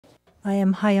I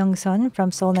am Ha Young-sun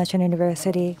from Seoul National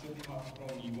University.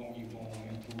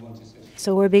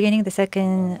 So we're beginning the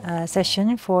second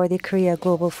session for the Korea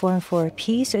Global Forum for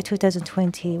Peace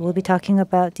 2020. We'll be talking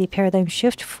about the paradigm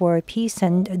shift for peace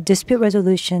and dispute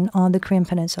resolution on the Korean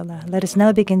Peninsula. Let us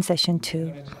now begin session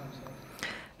 2.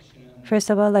 First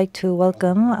of all, I'd like to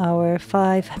welcome our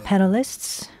 5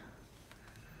 panelists.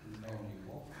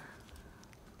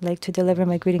 I'd like to deliver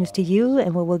my greetings to you,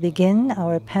 and we will begin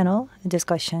our panel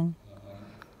discussion.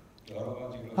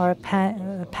 Our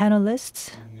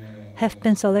panelists have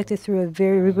been selected through a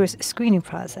very rigorous screening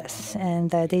process, and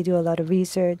they do a lot of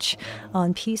research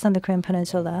on peace on the Korean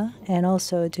Peninsula and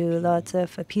also do lots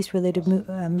of peace-related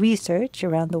research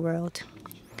around the world.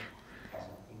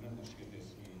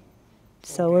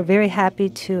 So we're very happy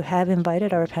to have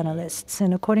invited our panelists.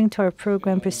 And according to our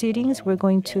program proceedings, we're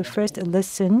going to first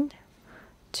listen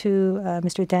to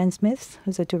Mr. Dan Smith,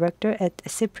 who's a director at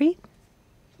CIPRI.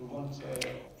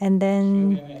 And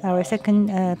then our second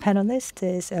panelist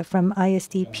is from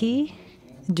ISDP,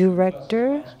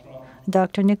 Director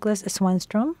Dr. Nicholas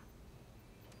Swanstrom.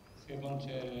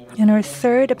 And our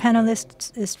third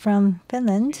panelist is from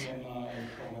Finland,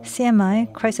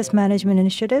 CMI, Crisis Management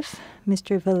Initiative,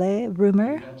 Mr. Ville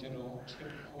Rumer.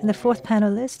 And the fourth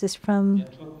panelist is from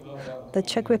the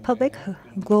Czech Republic,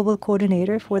 Global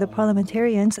Coordinator for the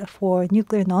Parliamentarians for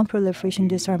Nuclear Non-Proliferation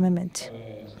Disarmament.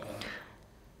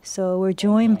 So we're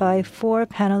joined by 4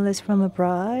 panelists from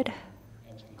abroad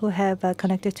who have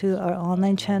connected to our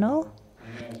online channel.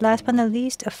 Last but not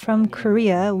least, from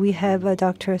Korea, we have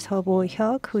Dr. Seo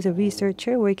Hyuk, who's a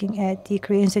researcher working at the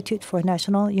Korea Institute for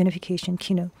National Unification,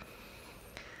 KINU.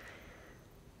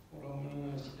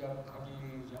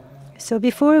 So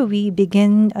before we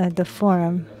begin the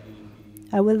forum,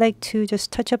 I would like to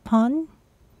just touch upon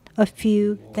a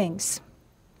few things.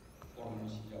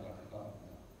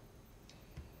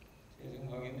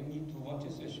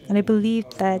 And I believe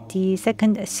that the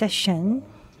second session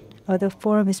of the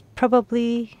forum is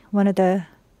probably one of the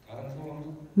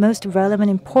most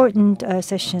relevant, important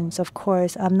sessions. Of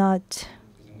course, I'm not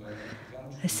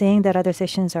saying that other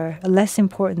sessions are less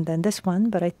important than this one,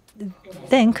 but I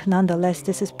think, nonetheless,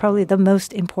 this is probably the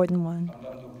most important one.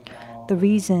 The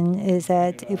reason is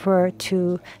that if we're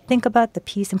to think about the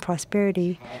peace and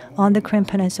prosperity on the Korean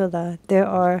Peninsula, there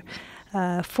are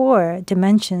 4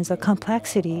 dimensions of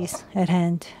complexities at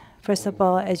hand. First of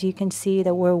all, as you can see,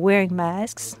 that we're wearing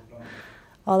masks,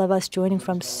 all of us joining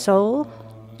from Seoul.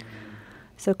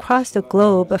 So across the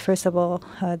globe, first of all,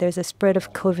 there's a spread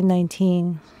of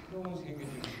COVID-19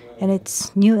 and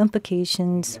its new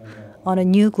implications on a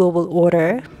new global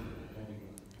order.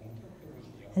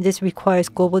 And this requires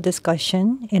global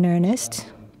discussion in earnest.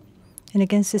 And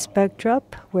against this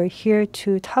backdrop, we're here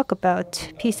to talk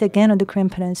about peace again on the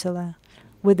Korean Peninsula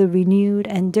with a renewed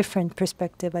and different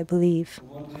perspective, I believe.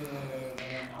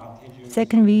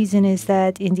 Second reason is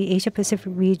that in the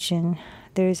Asia-Pacific region,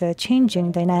 there's a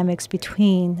changing dynamics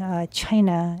between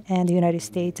China and the United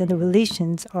States, and the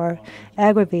relations are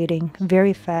aggravating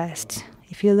very fast.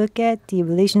 If you look at the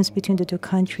relations between the 2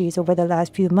 countries over the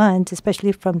last few months,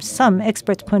 especially from some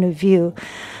experts' point of view,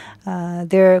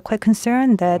 they're quite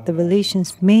concerned that the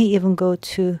relations may even go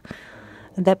to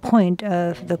that point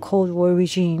of the Cold War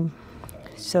regime.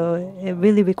 So it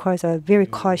really requires a very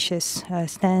cautious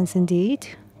stance indeed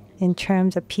in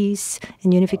terms of peace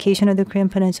and unification of the Korean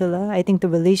Peninsula. I think the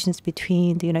relations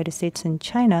between the United States and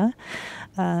China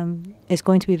is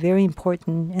going to be very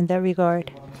important in that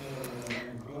regard.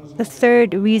 The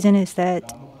third reason is that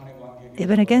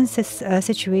even against this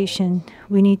situation,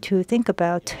 we need to think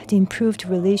about the improved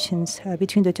relations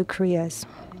between the 2 Koreas.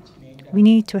 We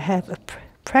need to have a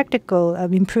practical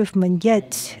improvement,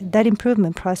 yet that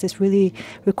improvement process really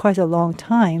requires a long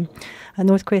time.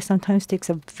 North Korea sometimes takes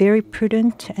a very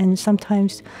prudent and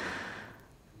sometimes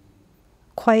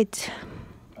quite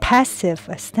passive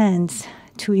stance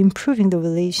to improving the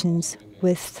relations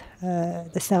with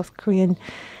the South Korean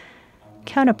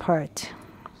counterpart.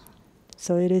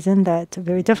 So it is in that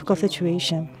very difficult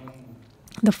situation.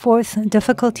 The fourth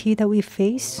difficulty that we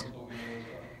face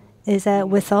is that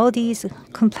with all these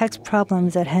complex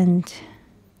problems at hand,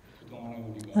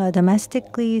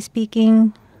 domestically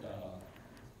speaking,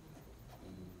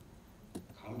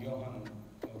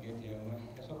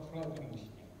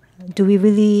 do we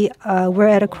really, we're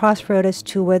at a crossroad as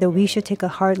to whether we should take a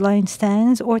hardline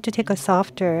stance or to take a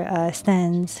softer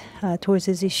stance towards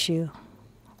this issue,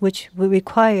 which will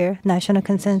require national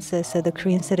consensus of the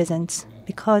Korean citizens,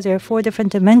 because there are 4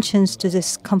 different dimensions to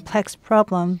this complex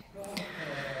problem.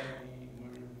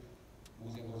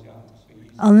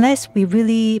 unless we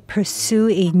really pursue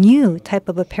a new type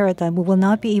of a paradigm, we will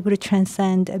not be able to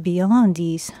transcend beyond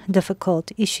these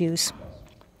difficult issues.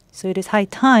 So it is high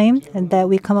time that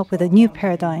we come up with a new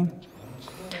paradigm.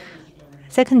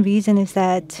 Second reason is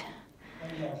that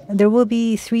there will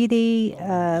be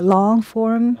 3-day long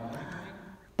forum,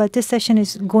 but this session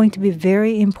is going to be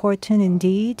very important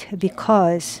indeed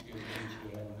because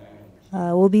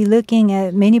we'll be looking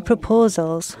at many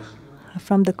proposals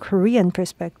from the Korean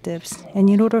perspectives. And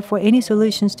in order for any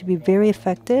solutions to be very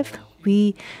effective,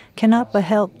 we cannot but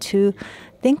help to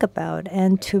think about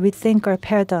and to rethink our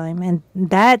paradigm. And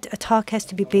that talk has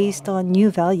to be based on new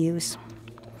values.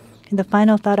 And the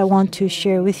final thought I want to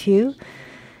share with you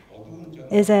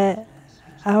is that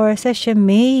our session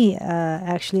may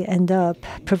actually end up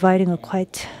providing a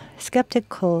quite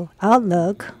skeptical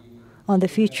outlook on the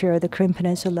future of the Korean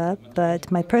Peninsula. But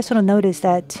my personal note is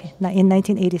that in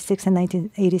 1986 and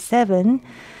 1987,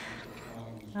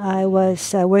 I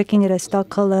was working at a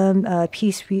Stockholm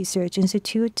Peace Research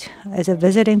Institute as a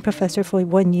visiting professor for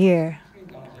 1 year.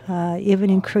 Even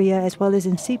in Korea as well as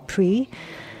in CIPRI,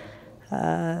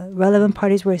 relevant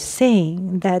parties were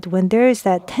saying that when there is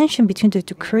that tension between the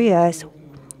two Koreas,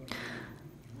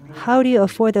 how do you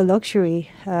afford the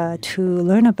luxury to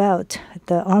learn about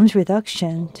the arms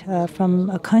reduction from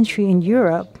a country in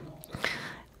Europe?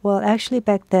 Well, actually,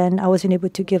 back then, I wasn't able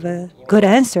to give a good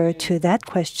answer to that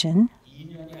question.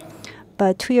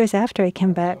 But 2 years after I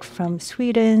came back from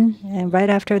Sweden, and right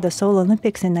after the Seoul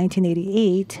Olympics in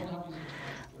 1988,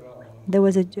 there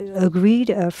was an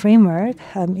agreed framework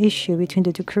issue between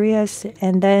the two Koreas,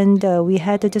 and then we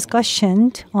had a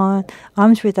discussion on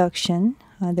arms reduction.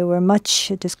 There were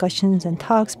much discussions and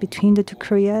talks between the two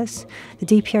Koreas. The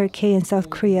DPRK and South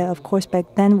Korea, of course, back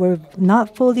then were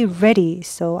not fully ready,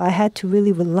 so I had to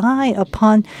really rely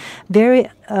upon very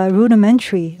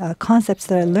rudimentary concepts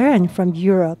that I learned from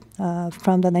Europe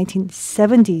from the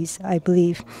 1970s, I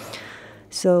believe.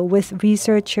 So with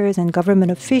researchers and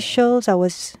government officials, I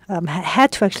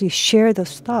had to actually share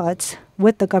those thoughts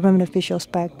with the government officials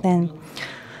back then.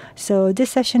 So this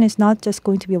session is not just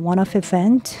going to be a one-off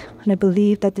event, and I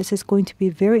believe that this is going to be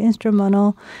very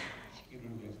instrumental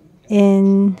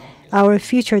in our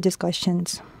future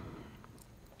discussions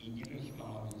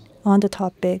on the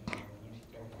topic.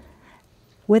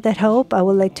 With that hope, I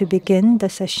would like to begin the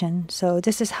session. So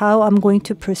this is how I'm going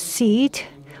to proceed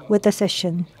with the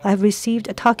session. I've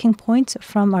received talking points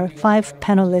from our 5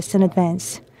 panelists in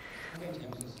advance.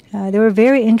 There were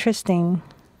very interesting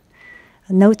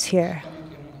notes here.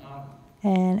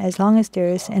 And as long as there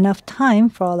is enough time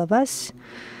for all of us,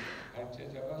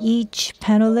 each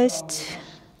panelist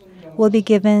will be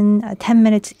given 10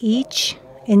 minutes each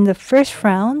in the first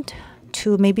round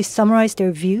to maybe summarize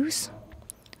their views.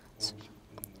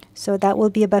 So that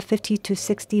will be about 50 to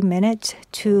 60 minutes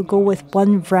to go with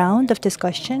one round of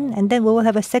discussion, and then we will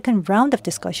have a second round of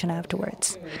discussion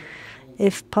afterwards.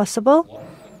 If possible,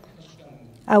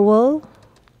 I will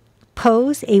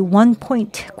pose a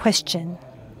one-point question.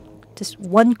 Just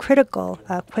one critical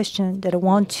question that I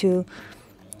want to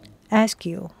ask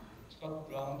you.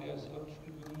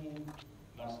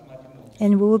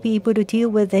 And we will be able to deal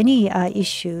with any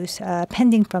issues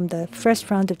pending from the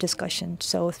first round of discussion.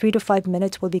 So 3 to 5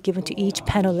 minutes will be given to each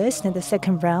panelist in the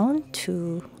second round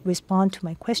to respond to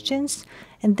my questions.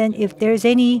 And then if there's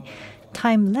any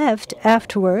time left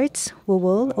afterwards, we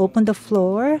will open the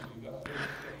floor.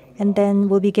 And then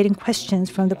we'll be getting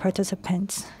questions from the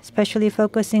participants, especially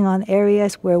focusing on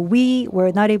areas where we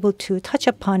were not able to touch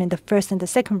upon in the first and the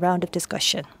second round of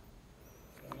discussion.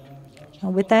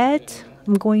 And with that,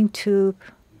 I'm going to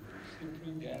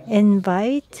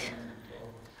invite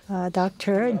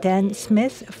Dr. Dan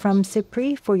Smith from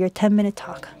CIPRI for your 10-minute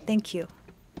talk. Thank you.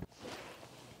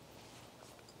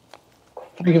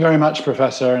 Thank you very much,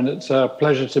 Professor, and it's a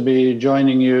pleasure to be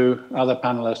joining you, other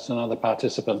panelists and other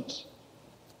participants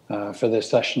for this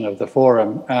session of the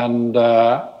forum. And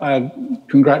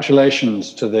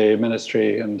congratulations to the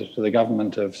Ministry and to the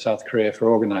government of South Korea for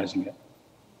organizing it.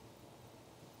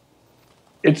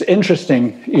 It's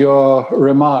interesting, your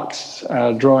remarks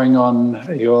drawing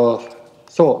on your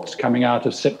thoughts coming out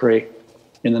of CIPRI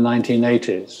in the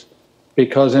 1980s,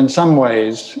 because in some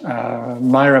ways,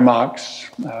 my remarks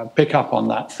pick up on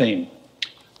that theme.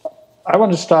 I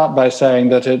want to start by saying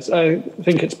that I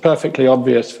think it's perfectly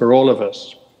obvious for all of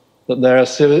us that there are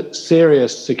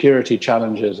serious security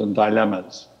challenges and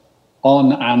dilemmas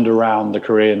on and around the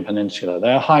Korean Peninsula.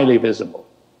 They're highly visible.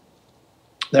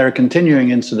 There are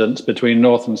continuing incidents between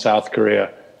North and South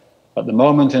Korea at the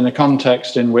moment in a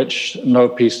context in which no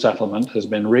peace settlement has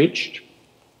been reached,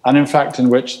 and in fact in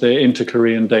which the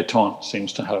inter-Korean détente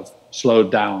seems to have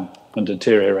slowed down and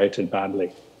deteriorated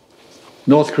badly.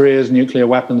 North Korea's nuclear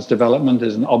weapons development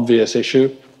is an obvious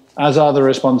issue, as are the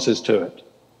responses to it.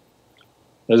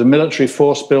 There's a military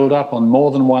force buildup on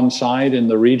more than one side in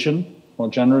the region, more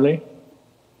generally.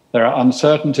 There are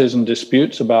uncertainties and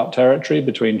disputes about territory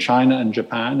between China and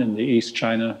Japan in the East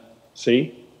China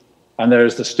Sea. And there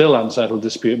is the still unsettled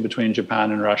dispute between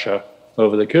Japan and Russia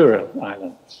over the Kuril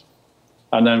Islands.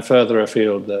 And then further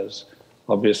afield, there's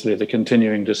obviously the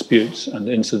continuing disputes and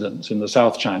incidents in the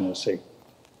South China Sea.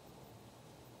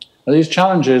 Now, these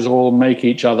challenges all make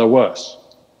each other worse.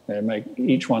 They make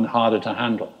each one harder to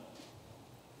handle.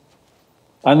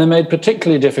 And they're made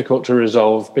particularly difficult to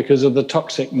resolve because of the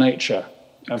toxic nature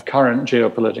of current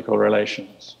geopolitical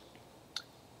relations.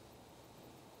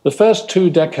 The first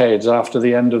 2 decades after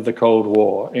the end of the Cold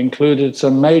War included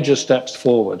some major steps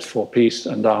forward for peace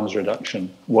and arms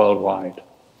reduction worldwide.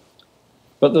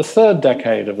 But the third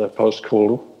decade of the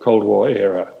post-Cold War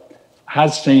era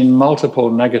has seen multiple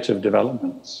negative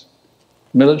developments.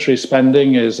 Military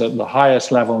spending is at the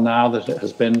highest level now that it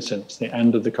has been since the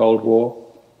end of the Cold War.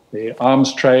 The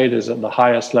arms trade is at the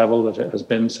highest level that it has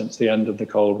been since the end of the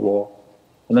Cold War.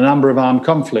 And the number of armed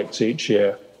conflicts each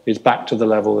year is back to the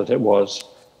level that it was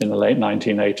in the late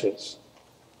 1980s.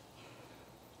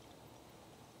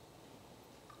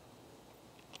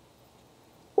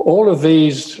 All of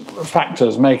these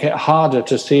factors make it harder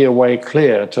to see a way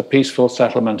clear to peaceful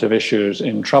settlement of issues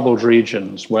in troubled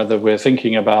regions, whether we're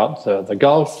thinking about the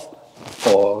Gulf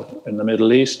or in the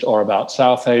Middle East or about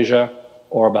South Asia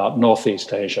or about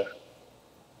Northeast Asia.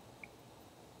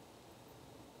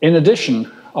 In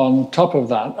addition, on top of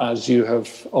that, as you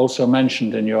have also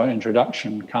mentioned in your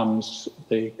introduction, comes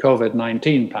the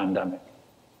COVID-19 pandemic,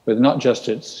 with not just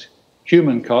its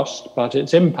human cost, but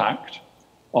its impact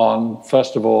on,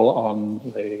 first of all, on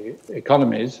the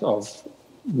economies of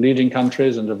leading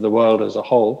countries and of the world as a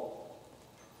whole.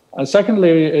 And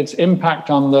secondly, its impact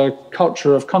on the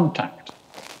culture of contact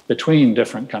between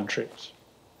different countries.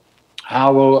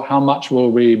 How much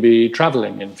will we be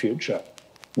traveling in future?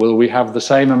 Will we have the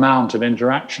same amount of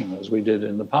interaction as we did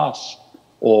in the past?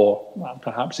 Or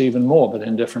perhaps even more, but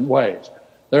in different ways.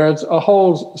 There is a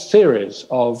whole series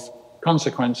of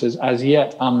consequences as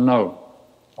yet unknown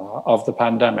of the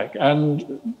pandemic,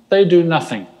 and they do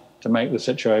nothing to make the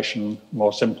situation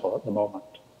more simple at the moment.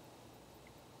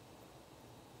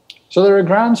 So there are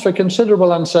grounds for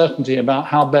considerable uncertainty about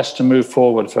how best to move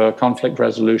forward for conflict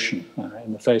resolution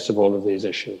in the face of all of these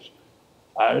issues.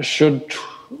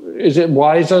 Is it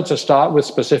wiser to start with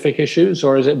specific issues,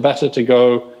 or is it better to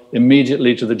go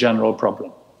immediately to the general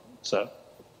problem? So,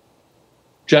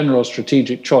 general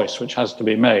strategic choice which has to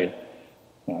be made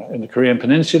in the Korean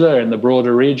Peninsula, in the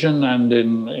broader region, and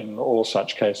in all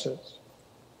such cases.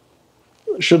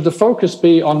 Should the focus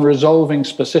be on resolving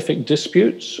specific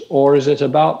disputes, or is it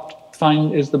about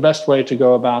is the best way to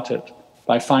go about it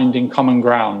by finding common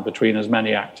ground between as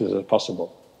many actors as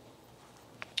possible?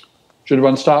 Should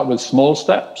one start with small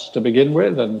steps to begin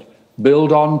with and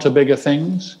build on to bigger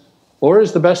things? Or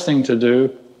is the best thing to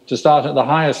do to start at the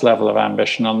highest level of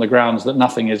ambition on the grounds that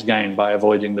nothing is gained by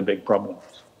avoiding the big problems?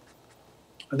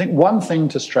 I think one thing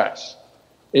to stress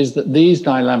is that these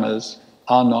dilemmas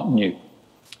are not new.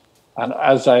 And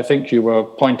as I think you were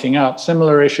pointing out,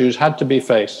 similar issues had to be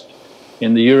faced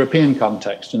in the European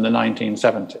context in the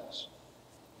 1970s.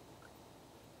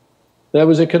 There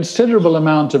was a considerable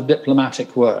amount of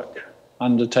diplomatic work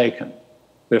undertaken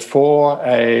before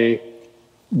a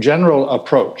general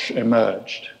approach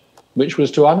emerged, which was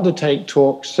to undertake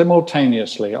talks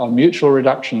simultaneously on mutual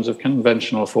reductions of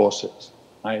conventional forces,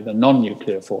 i.e. the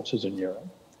non-nuclear forces in Europe,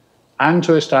 and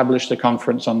to establish the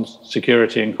Conference on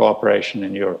Security and Cooperation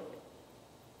in Europe.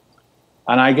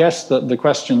 And I guess that the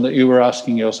question that you were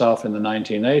asking yourself in the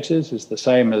 1980s is the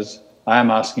same as I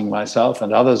am asking myself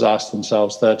and others ask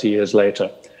themselves 30 years later,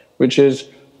 which is,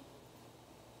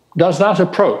 does that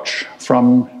approach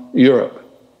from Europe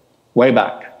way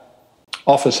back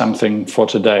offer something for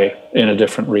today in a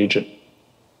different region?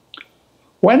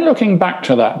 When looking back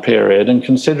to that period and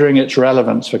considering its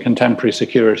relevance for contemporary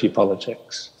security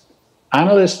politics,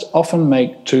 analysts often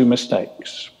make two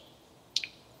mistakes.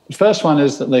 The first one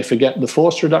is that they forget the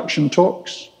force reduction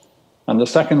talks, and the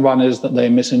second one is that they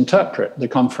misinterpret the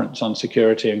Conference on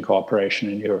Security and Cooperation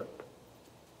in Europe.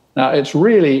 Now, it's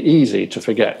really easy to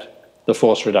forget the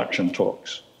force reduction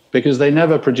talks because they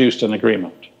never produced an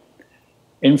agreement.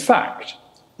 In fact,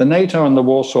 the NATO and the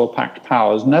Warsaw Pact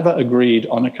powers never agreed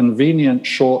on a convenient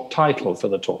short title for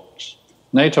the talks.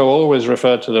 NATO always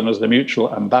referred to them as the Mutual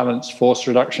and Balanced Force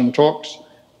Reduction Talks,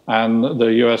 and the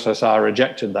USSR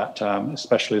rejected that term,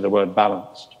 especially the word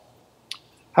balanced.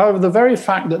 However, the very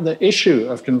fact that the issue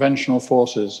of conventional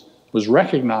forces was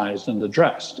recognized and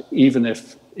addressed, even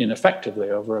if ineffectively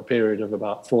over a period of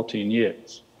about 14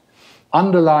 years,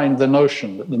 underlined the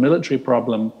notion that the military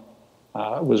problem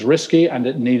was risky and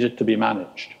it needed to be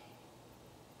managed.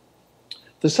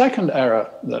 The second error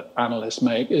that analysts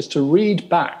make is to read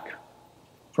back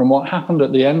from what happened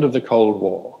at the end of the Cold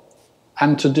War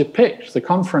and to depict the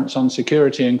Conference on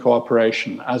Security and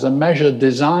Cooperation as a measure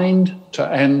designed to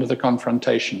end the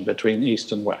confrontation between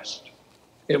East and West.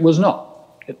 It was not.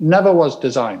 It never was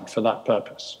designed for that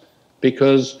purpose,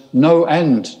 because no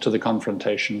end to the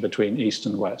confrontation between East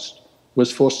and West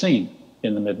was foreseen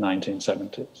in the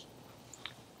mid-1970s.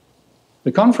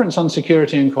 The Conference on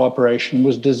Security and Cooperation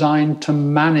was designed to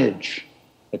manage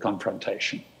the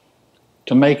confrontation,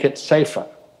 to make it safer.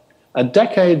 A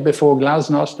decade before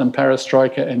glasnost and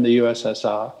perestroika in the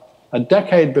USSR, a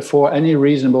decade before any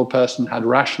reasonable person had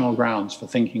rational grounds for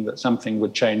thinking that something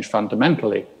would change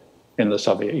fundamentally in the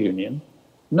Soviet Union,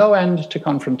 no end to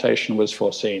confrontation was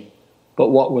foreseen. But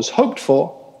what was hoped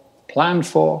for, planned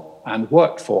for, and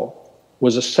worked for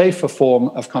was a safer form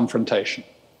of confrontation.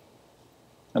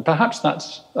 And perhaps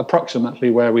that's approximately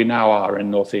where we now are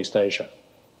in Northeast Asia.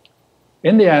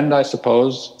 In the end, I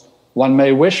suppose, one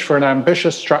may wish for an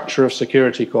ambitious structure of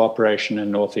security cooperation in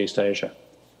Northeast Asia.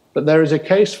 But there is a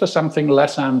case for something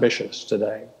less ambitious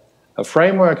today, a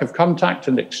framework of contact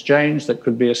and exchange that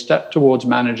could be a step towards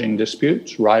managing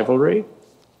disputes, rivalry,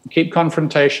 keep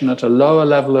confrontation at a lower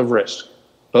level of risk,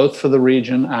 both for the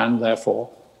region and, therefore,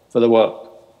 for the world.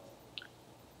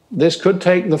 This could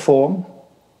take the form,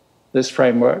 this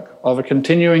framework, of a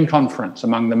continuing conference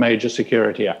among the major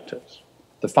security actors,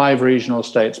 the 5 regional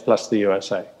states plus the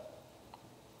USA.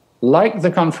 Like the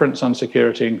Conference on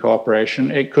Security and Cooperation,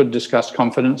 it could discuss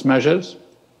confidence measures,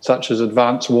 such as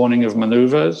advance warning of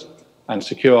maneuvers and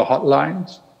secure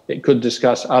hotlines. It could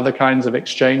discuss other kinds of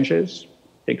exchanges.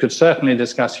 It could certainly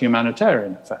discuss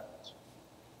humanitarian effects.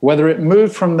 Whether it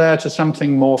moved from there to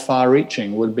something more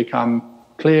far-reaching would become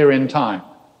clear in time,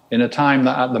 in a time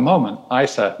that at the moment I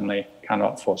certainly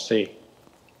cannot foresee,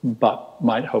 but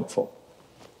might hope for.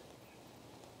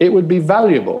 It would be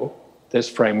valuable, this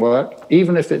framework,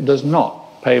 even if it does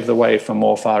not pave the way for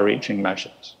more far-reaching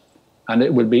measures, and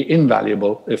it would be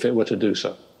invaluable if it were to do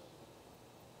so.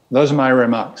 Those are my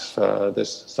remarks for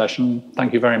this session.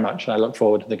 Thank you very much. I look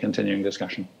forward to the continuing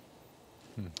discussion.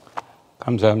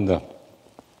 감사합니다.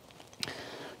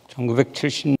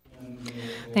 1970.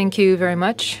 Thank you very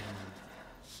much.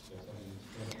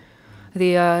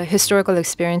 The historical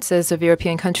experiences of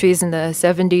European countries in the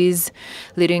 70s,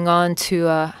 leading on to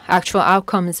actual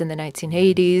outcomes in the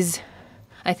 1980s.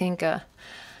 I think that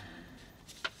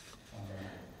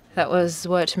was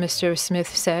what Mr.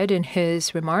 Smith said in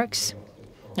his remarks.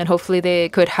 And hopefully they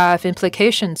could have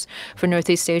implications for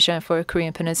Northeast Asia and for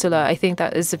Korean Peninsula. I think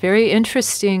that is a very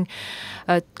interesting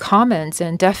comment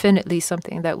and definitely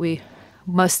something that we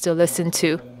must listen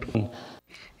to.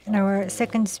 And our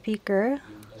second speaker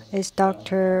is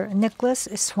Dr. Nicholas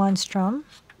Swanstrom.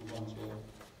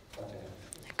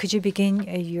 Could you begin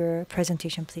your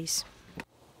presentation, please?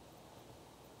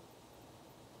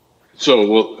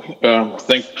 So,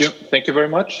 thank you very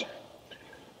much.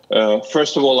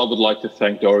 First of all, I would like to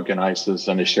thank the organizers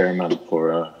and the chairman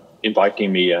for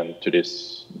inviting me to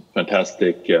this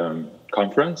fantastic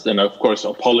conference, and of course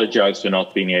apologize for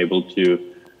not being able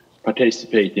to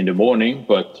participate in the morning,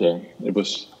 but it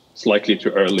was slightly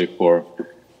too early for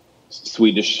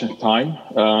Swedish time.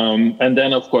 And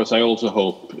then, of course, I also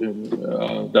hope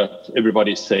that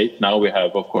everybody's safe. Now we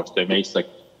have, of course, the amazing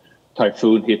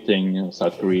typhoon hitting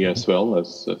South Korea as well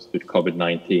as with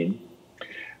COVID-19.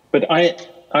 But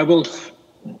I will,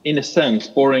 in a sense,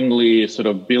 boringly sort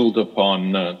of build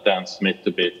upon Dan Smith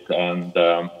a bit. And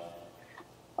I'm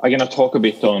going to talk a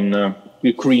bit on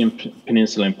the Korean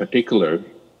Peninsula in particular.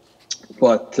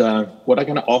 But what I'm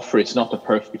going to offer is not a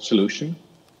perfect solution.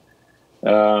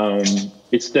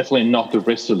 It's definitely not a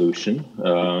resolution.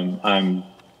 I'm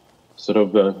sort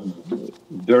of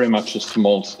very much a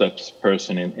small steps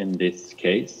person in this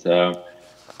case.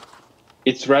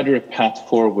 It's rather a path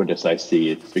forward as I see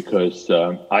it, because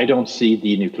I don't see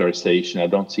denuclearization, I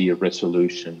don't see a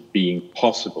resolution being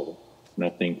possible. And I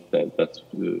think that's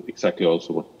exactly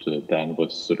also what Dan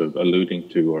was sort of alluding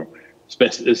to, or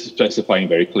specifying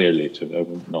very clearly,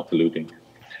 to not alluding.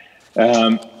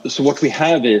 So what we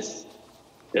have is,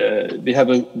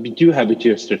 we do have a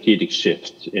geostrategic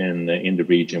shift in the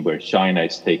region where China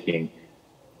is taking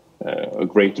a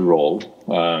greater role.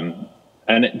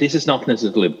 And this is not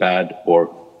necessarily bad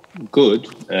or good.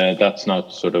 That's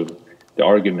not sort of the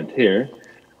argument here.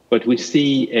 But we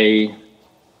see a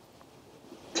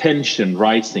tension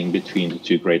rising between the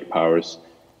two great powers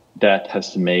that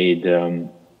has made a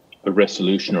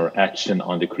resolution or action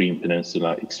on the Korean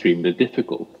Peninsula extremely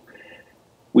difficult.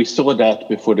 We saw that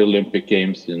before the Olympic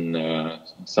Games in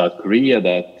South Korea,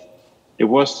 that there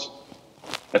was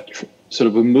sort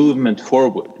of a movement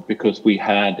forward because we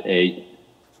had a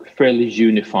fairly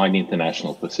unified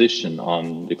international position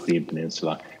on the Korean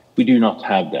Peninsula. We do not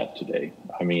have that today.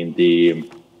 I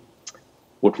mean,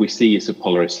 what we see is a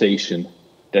polarization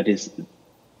that is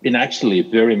been actually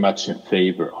very much in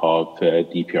favor of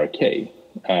DPRK.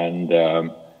 And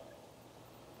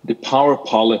the power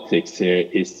politics here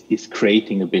is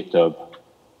creating a bit of,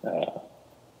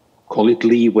 call it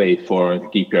leeway for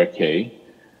DPRK.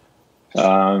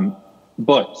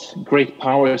 But great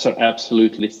powers are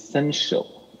absolutely essential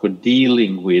for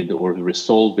dealing with or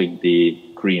resolving the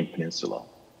Korean Peninsula.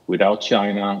 Without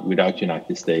China, without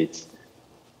United States,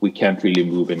 we can't really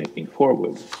move anything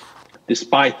forward.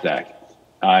 Despite that,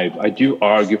 I do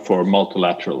argue for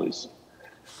multilateralism.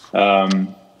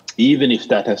 Even if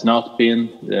that has not been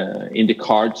in the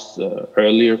cards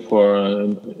earlier for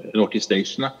Northeast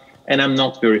Asia, and I'm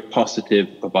not very positive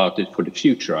about it for the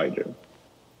future either.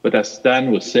 But as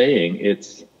Stan was saying,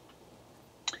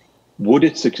 would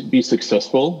it be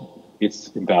successful? It's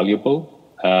invaluable,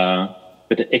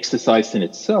 but the exercise in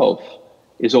itself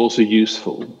is also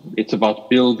useful. It's about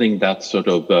building that sort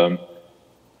of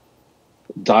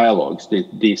dialogues,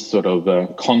 these sort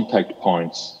of contact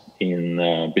points in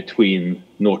between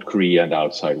North Korea and the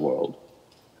outside world.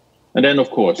 And then,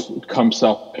 of course, it comes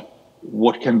up,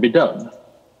 what can be done?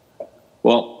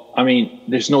 Well, I mean,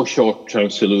 there's no short-term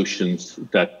solutions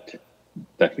that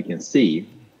we can see.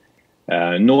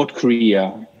 North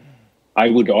Korea, I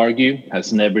would argue,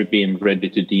 has never been ready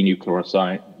to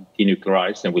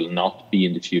denuclearize and will not be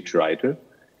in the future either.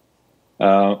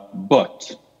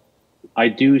 But I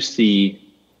do see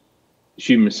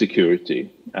human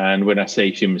security. And when I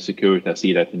say human security, I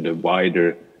see that in the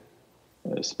wider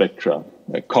spectra.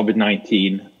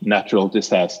 COVID-19, natural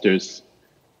disasters,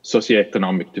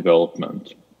 socioeconomic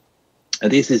development.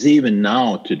 And this is even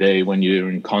now today, when you're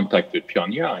in contact with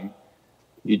Pyongyang,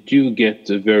 you do get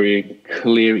a very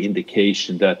clear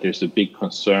indication that there's a big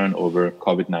concern over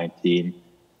COVID-19.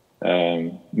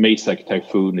 Maysak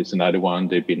typhoon is another one.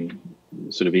 They've been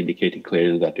sort of indicating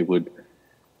clearly that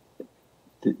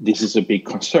this is a big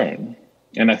concern.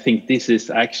 And I think this is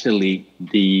actually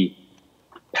the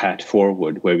path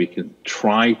forward where we can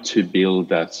try to build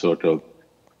that sort of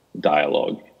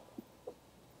dialogue.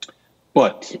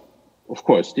 But of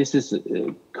course, this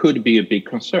could be a big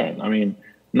concern. I mean,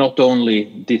 not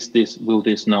only will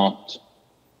this not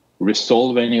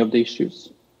resolve any of the issues,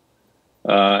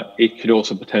 it could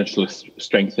also potentially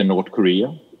strengthen North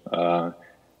Korea.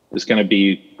 There's going to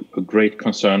be a great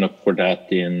concern for that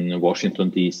in Washington,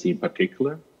 D.C. in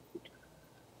particular.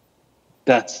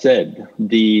 That said,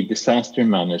 the disaster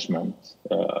management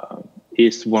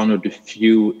is one of the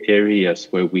few areas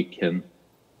where we can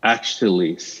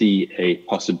actually see a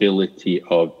possibility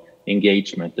of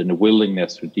engagement and a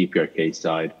willingness for DPRK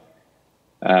side.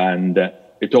 And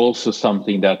it's also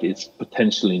something that is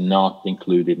potentially not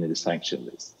included in the sanction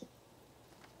list.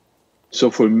 So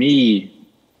for me,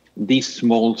 these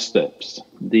small steps,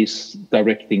 this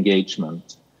direct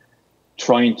engagement,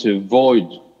 trying to avoid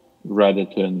rather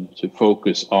than to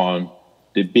focus on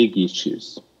the big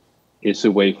issues, is a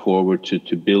way forward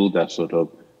to build that sort of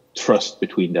trust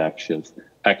between the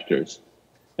actors.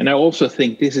 And I also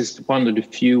think this is one of the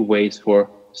few ways for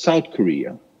South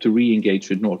Korea to re-engage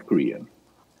with North Korea.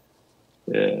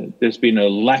 There's been a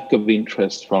lack of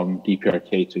interest from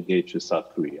DPRK to engage with South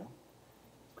Korea,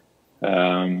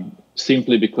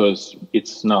 simply because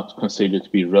it's not considered to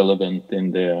be relevant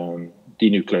in the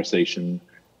denuclearization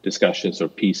discussions or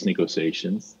peace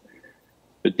negotiations.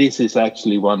 But this is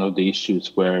actually one of the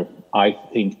issues where I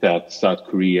think that South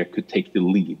Korea could take the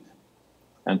lead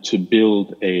and to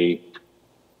build a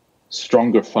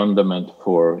stronger fundament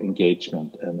for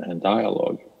engagement and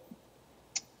dialogue.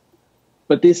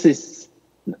 But this is,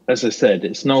 as I said,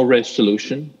 it's no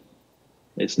resolution.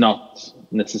 It's not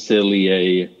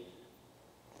necessarily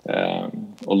a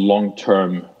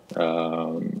long-term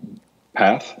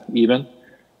path even.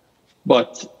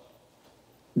 But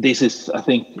this is, I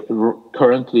think,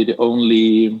 currently the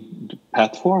only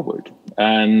path forward.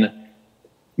 And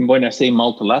when I say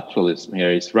multilateralism here,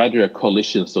 it's rather a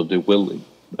coalition of the willing,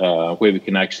 where we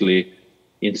can actually,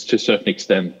 to a certain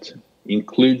extent,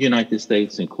 include United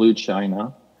States, include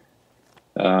China,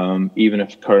 even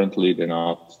if currently they're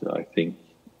not, I think,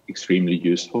 extremely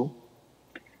useful.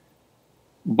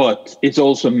 But it's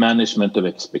also management of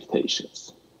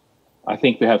expectations. I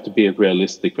think we have to be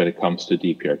realistic when it comes to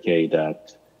DPRK,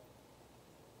 that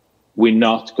we're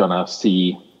not going to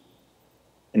see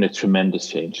any tremendous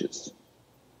changes.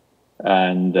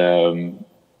 And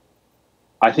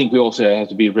I think we also have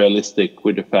to be realistic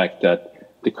with the fact that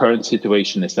the current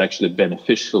situation is actually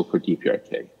beneficial for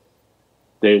DPRK.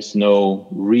 There's no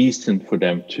reason for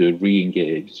them to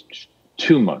re-engage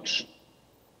too much,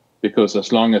 because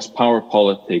as long as power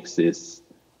politics is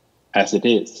as it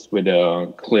is, with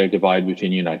a clear divide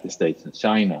between the United States and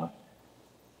China,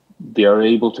 they are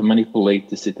able to manipulate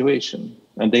the situation.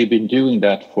 And they've been doing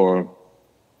that for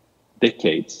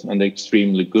decades, and they're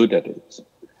extremely good at it.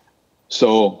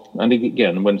 So, and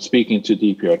again, when speaking to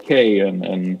DPRK,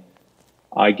 and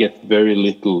I get very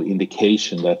little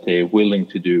indication that they're willing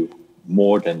to do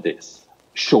more than this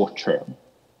short term,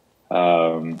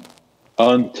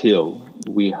 until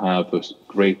we have a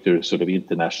greater sort of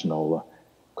international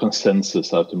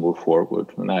consensus how to move forward.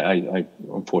 And I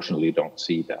unfortunately don't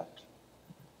see that.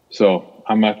 So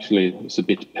I'm actually a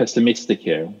bit pessimistic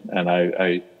here, and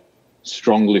I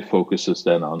strongly focuses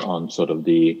then on sort of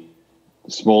the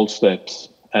small steps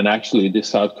and actually the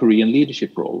South Korean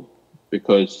leadership role,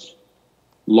 because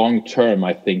long term,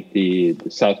 I think the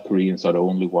South Koreans are the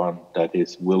only one that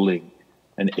is willing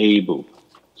and able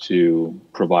to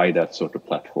provide that sort of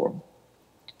platform.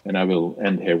 And I will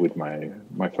end here with my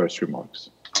first remarks.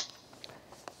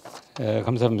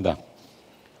 감사합니다.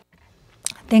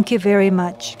 Thank you very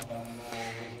much.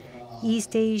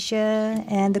 East Asia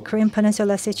and the Korean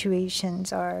Peninsula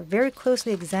situations are very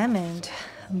closely examined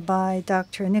by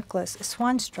Dr. Nicholas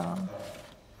Swanstrom.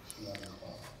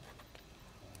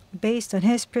 Based on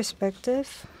his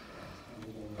perspective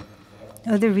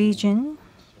of the region,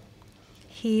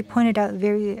 he pointed out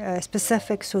very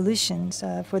specific solutions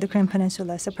for the Korean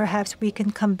Peninsula. So perhaps we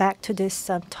can come back to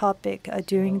this topic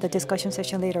during the discussion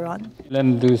session later on.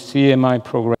 Then the CMI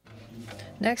program.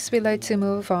 Next, we'd like to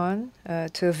move on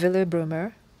to Ville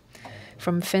Brumer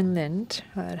from Finland.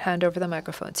 I'd hand over the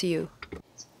microphone to you.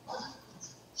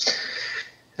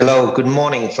 Hello, good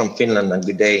morning from Finland and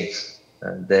good day.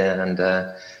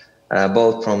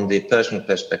 Both from the personal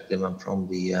perspective and from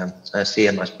the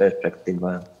CMI's perspective,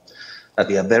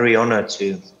 we are very honored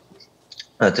to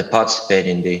participate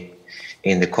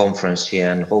in the conference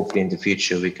here, and hopefully in the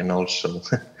future we can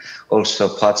also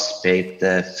participate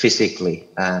physically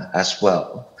as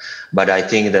well. But I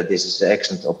think that this is an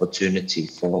excellent opportunity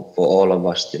for all of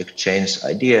us to exchange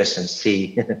ideas and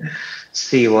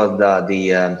see what are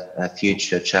the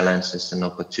future challenges and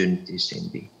opportunities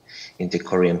in the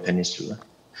Korean Peninsula.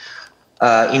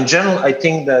 In general, I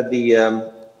think that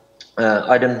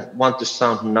I don't want to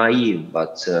sound naive,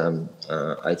 but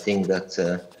I think that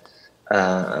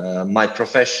my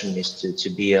profession is to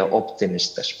be an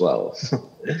optimist as well.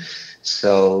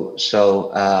 so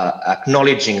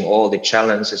acknowledging all the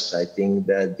challenges, I think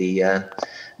that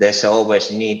there's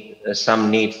always some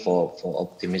need for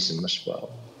optimism as well.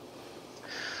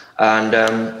 And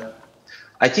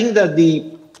I think that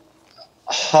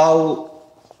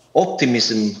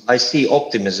I see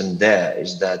optimism there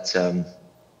is that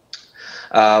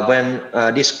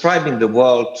when describing the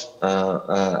world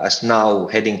as now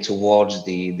heading towards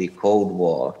the Cold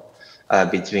War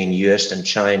between US and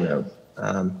China,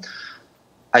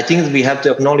 I think that we have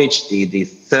to acknowledge the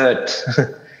third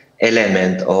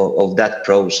element of that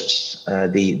process,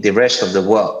 the rest of the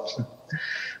world,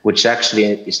 which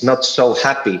actually is not so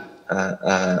happy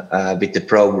with the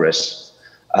progress,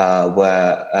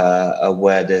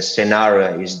 where the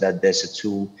scenario is that there's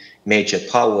two major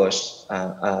powers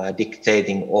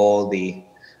dictating all the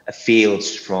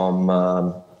fields from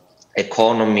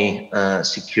economy,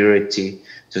 security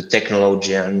to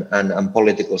technology and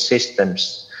political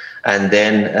systems, and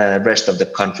then rest of the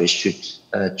countries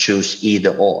should choose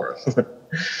either or.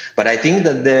 But I think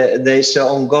that there's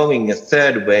ongoing a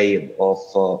third way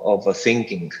of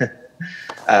thinking.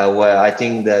 Where I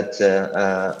think that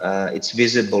it's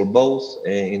visible both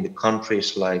in the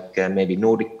countries like maybe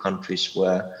Nordic countries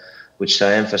which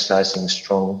are emphasizing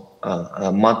strong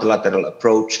multilateral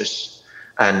approaches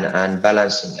and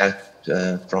balancing act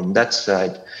from that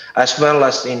side, as well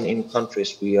as in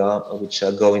countries which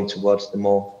are going towards the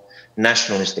more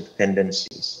nationalistic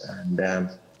tendencies and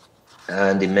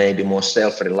the maybe more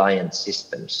self-reliant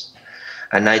systems.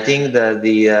 And I think that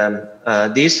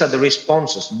these are the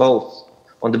responses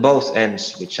on both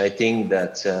ends, which I think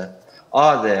that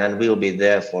are there and will be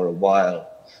there for a while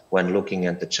when looking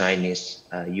at the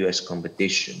Chinese-US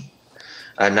competition.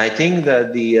 And I think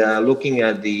that looking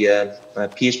at the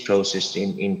peace process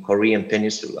in Korean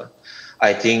Peninsula,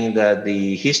 I think that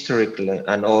historically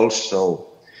and also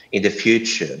in the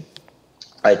future,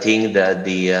 I think that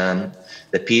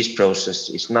the peace process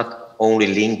is not only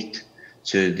linked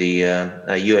to the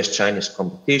US-Chinese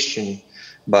competition,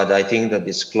 but I think that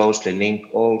it's closely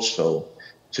linked also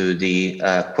to the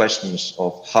questions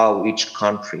of how each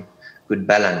country could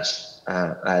balance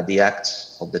the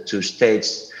acts of the two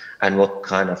states and what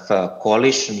kind of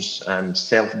coalitions and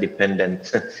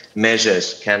self-dependent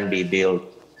measures can be built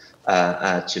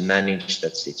to manage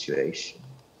that situation.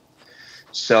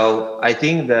 So I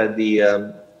think that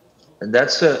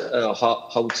that's how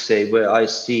I would say where I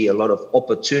see a lot of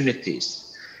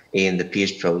opportunities in the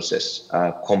peace process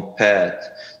compared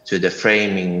to the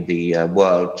framing the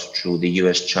world through the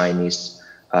US-Chinese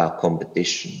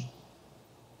competition.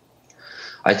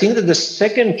 I think that the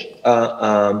second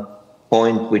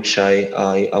point which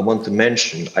I want to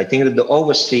mention, I think that the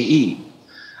OSCE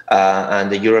and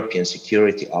the European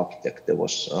security architect that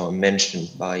was mentioned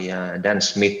by Dan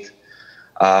Smith,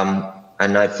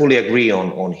 and I fully agree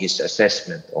on his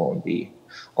assessment on the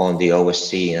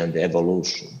OSCE and the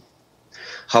evolution.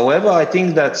 However, I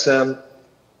think that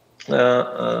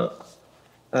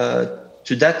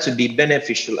to be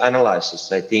beneficial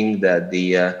analysis, I think that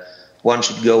one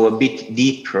should go a bit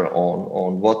deeper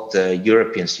on what the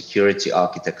European security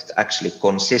architect actually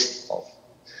consists of.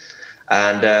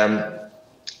 And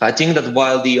I think that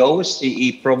while the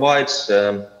OSCE provides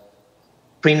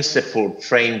principled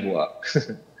framework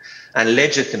and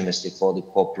legitimacy for the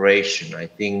cooperation, I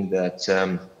think that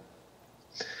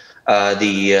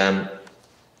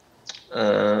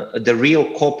the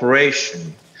real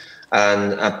cooperation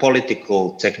and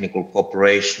political, technical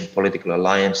cooperation, political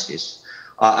alliances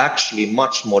are actually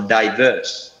much more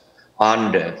diverse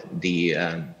under the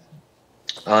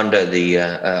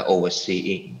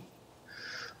OSCE.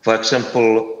 For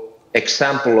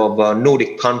example of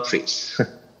Nordic countries.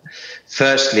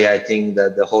 Firstly, I think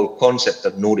that the whole concept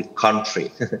of Nordic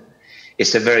country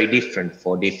is very different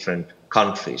for different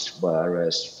countries,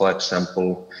 whereas, for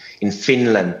example, in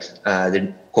Finland,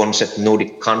 the concept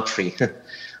Nordic country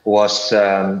was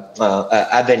an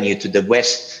avenue to the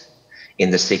west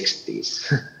in the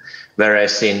 60s,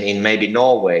 whereas in maybe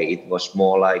Norway, it was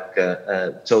more like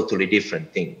a totally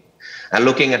different thing. And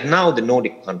looking at now the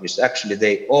Nordic countries, actually,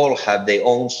 they all have their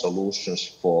own solutions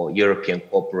for European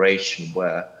cooperation,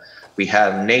 where we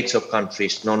have NATO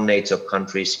countries, non-NATO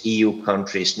countries, EU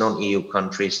countries, non-EU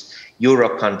countries,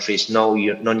 Euro countries,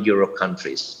 non-Euro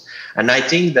countries. And I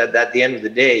think that at the end of the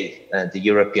day, the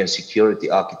European security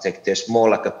architect is more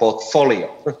like a portfolio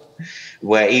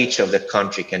where each of the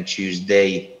country can choose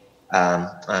a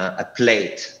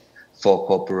plate for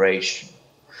cooperation.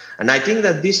 And I think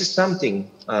that this is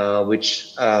something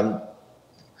which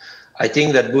I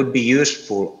think that would be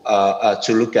useful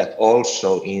to look at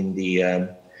also in the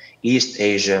East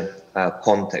Asia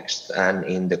context and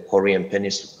in the Korean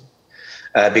Peninsula.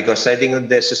 Because I think that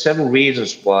there's several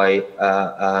reasons why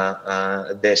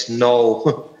there's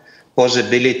no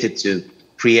possibility to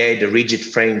create a rigid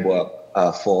framework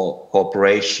for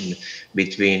cooperation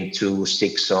between 2,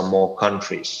 6 or more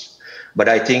countries. But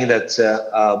I think that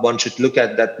one should look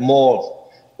at that more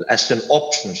as an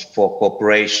option for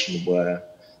cooperation, where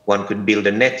one could build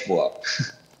a network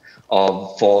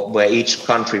where each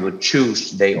country would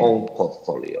choose their own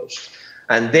portfolios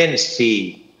and then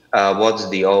see what's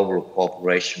the overall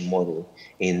cooperation model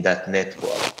in that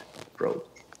network approach.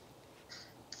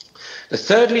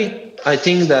 Our I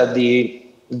think that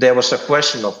there was a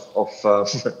question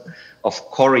of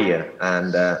Korea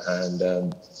and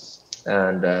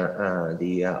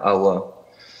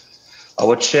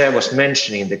our chair was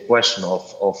mentioning the question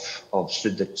of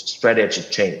should the strategy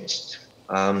changed.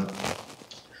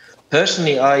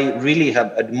 Personally, I really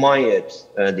have admired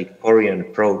the Korean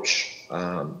approach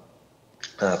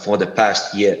for the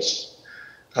past years,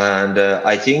 and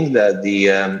I think that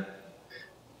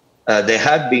there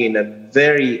have been a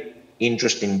very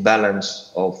interesting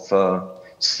balance of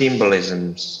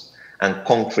symbolisms and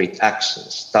concrete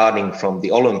actions, starting from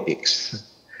the Olympics,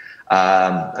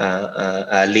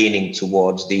 leaning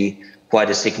towards quite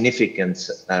a significant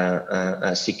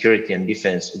security and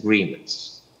defense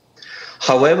agreements.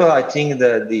 However, I think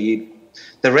that the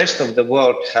rest of the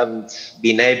world haven't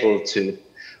been able to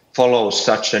follow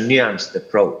such a nuanced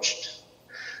approach.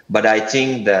 But I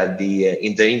think that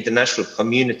in the international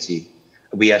community,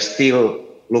 we are still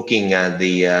looking at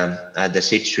the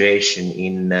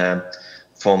situation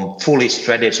from fully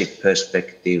strategic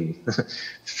perspective,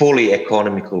 fully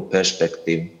economical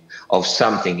perspective of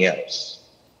something else.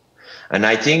 And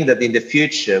I think that in the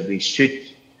future, we should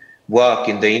work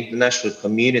in the international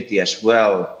community as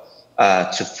well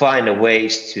to find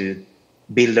ways to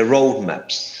build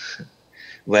roadmaps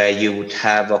where you would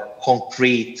have a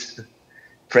concrete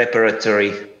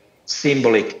preparatory,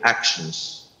 symbolic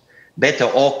actions better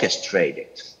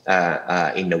orchestrated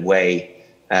in a way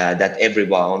that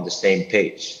everyone on the same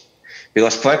page.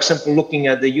 Because, for example, looking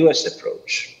at the US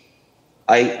approach,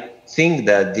 I think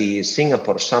that the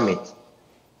Singapore summit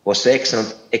was an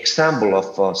excellent example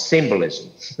of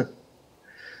symbolism.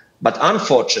 But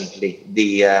unfortunately,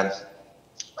 the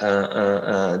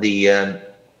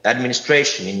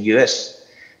administration in US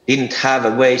didn't have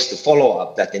a ways to follow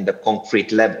up that in the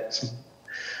concrete level.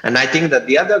 And I think that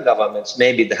the other governments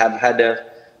maybe have had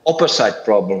opposite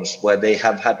problems where they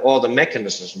have had all the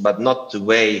mechanisms, but not the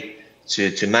way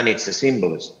to manage the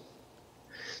symbolism.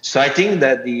 So I think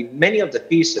that many of the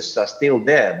pieces are still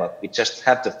there, but we just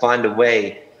have to find a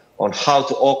way on how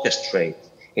to orchestrate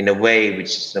in a way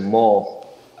which is more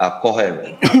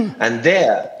coherent. And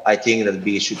there, I think that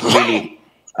we should really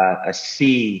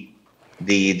see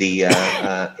the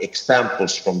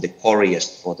examples from the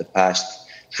Koreans for the past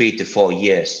 3 to 4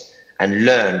 years and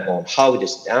learn on how it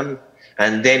is done,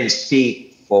 and then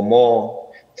seek for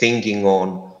more thinking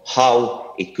on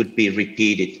how it could be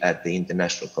repeated at the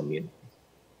international community.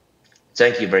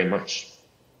 Thank you very much.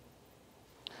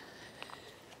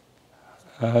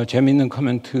 재미있는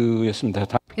코멘트였습니다.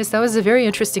 Yes, that was a very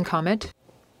interesting comment.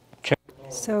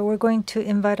 So we're going to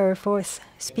invite our fourth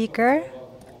speaker,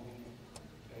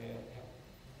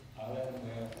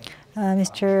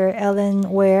 Mr. Alan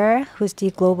Ware, who's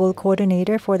the Global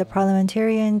Coordinator for the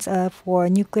Parliamentarians for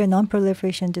Nuclear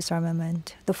Non-Proliferation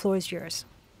Disarmament. The floor is yours.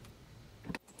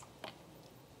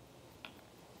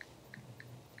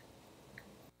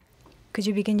 Could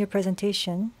you begin your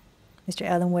presentation, Mr.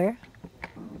 Alan Ware?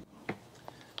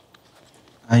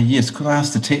 Yes, could I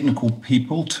ask the technical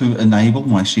people to enable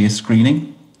my share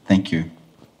screening? Thank you.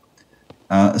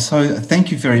 So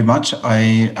thank you very much.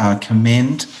 I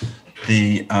commend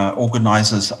the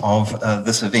organisers of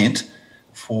this event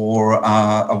for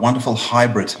a wonderful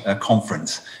hybrid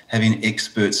conference, having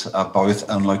experts both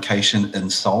on location in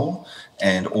Seoul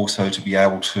and also to be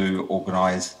able to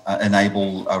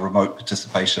enable remote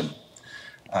participation.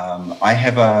 I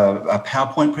have a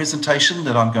PowerPoint presentation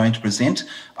that I'm going to present.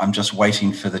 I'm just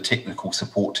waiting for the technical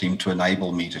support team to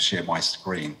enable me to share my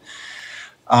screen.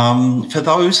 For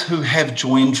those who have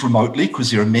joined remotely,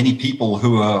 because there are many people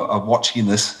who are watching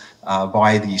this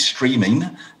by the streaming,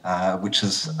 which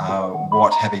is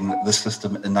what having this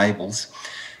system enables,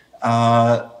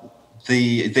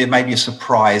 there may be a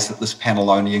surprise that this panel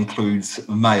only includes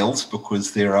males,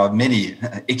 because there are many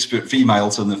expert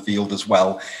females in the field as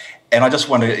well. And I just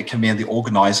want to commend the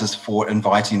organisers for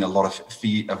inviting a lot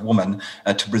of women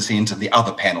to present in the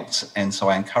other panels. And so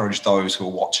I encourage those who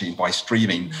are watching by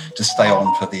streaming to stay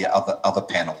on for the other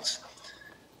panels.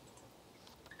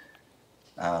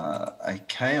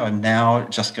 Okay, I'm now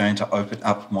just going to open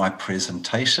up my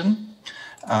presentation.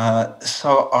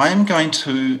 So I'm going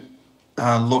to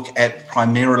look at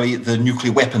primarily the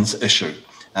nuclear weapons issue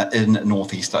in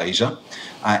Northeast Asia.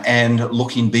 And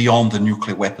looking beyond the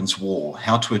nuclear weapons wall,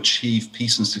 how to achieve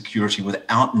peace and security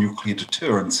without nuclear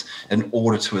deterrence in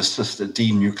order to assist the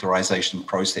denuclearization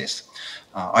process.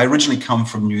 I originally come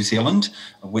from New Zealand,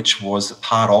 which was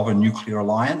part of a nuclear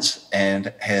alliance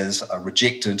and has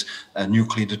rejected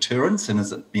nuclear deterrence and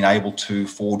has been able to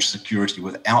forge security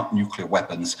without nuclear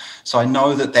weapons. So I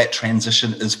know that that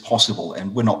transition is possible,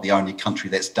 and we're not the only country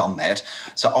that's done that.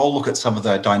 So I'll look at some of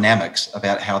the dynamics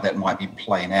about how that might be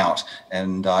playing out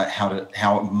and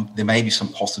how there may be some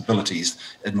possibilities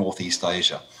in Northeast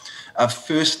Asia.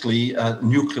 Firstly,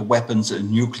 nuclear weapons and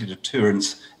nuclear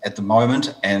deterrence at the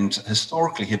moment and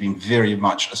historically have been very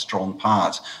much a strong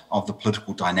part of the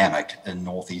political dynamic in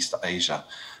Northeast Asia.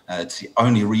 It's the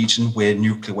only region where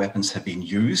nuclear weapons have been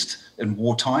used in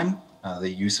wartime, the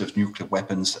use of nuclear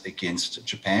weapons against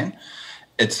Japan.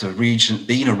 It's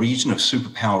been a region of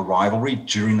superpower rivalry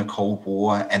during the Cold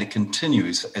War, and it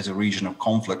continues as a region of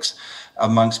conflicts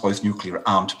amongst both nuclear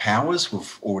armed powers.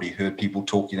 We've already heard people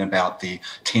talking about the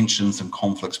tensions and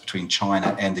conflicts between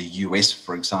China and the US,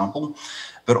 for example,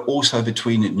 but also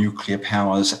between nuclear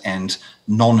powers and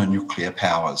non-nuclear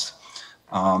powers.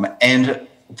 And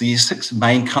the 6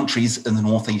 main countries in the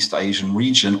Northeast Asian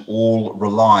region all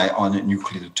rely on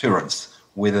nuclear deterrence,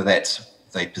 whether that's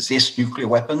they possess nuclear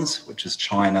weapons, which is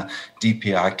China,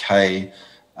 DPRK,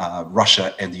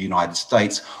 Russia and the United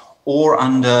States, or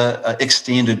under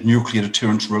extended nuclear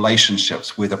deterrence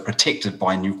relationships where they're protected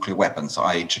by nuclear weapons,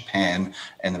 i.e. Japan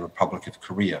and the Republic of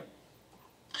Korea.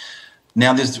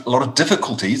 Now, there's a lot of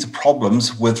difficulties,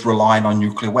 problems with relying on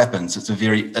nuclear weapons. It's a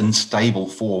very unstable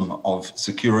form of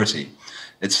security.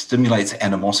 It stimulates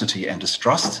animosity and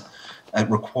distrust. It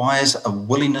requires a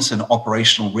willingness and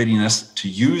operational readiness to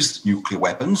use nuclear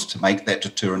weapons to make that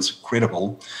deterrence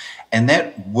credible. And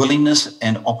that willingness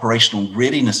and operational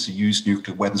readiness to use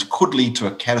nuclear weapons could lead to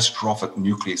a catastrophic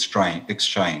nuclear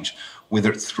exchange, whether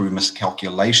it's through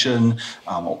miscalculation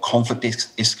or conflict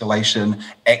escalation,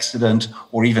 accident,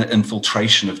 or even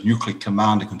infiltration of nuclear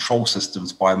command and control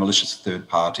systems by a malicious third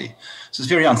party. So it's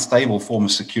a very unstable form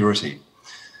of security.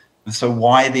 So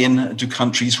why then do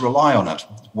countries rely on it?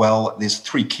 Well, there's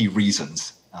three key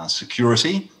reasons.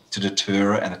 Security, to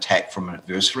deter an attack from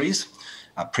adversaries.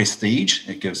 Prestige,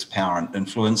 it gives power and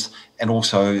influence. And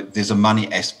also there's a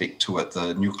money aspect to it,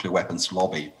 the nuclear weapons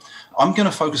lobby. I'm going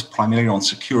to focus primarily on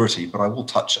security, but I will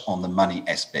touch on the money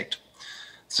aspect.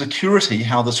 Security,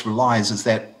 how this relies is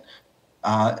that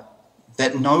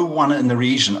that no one in the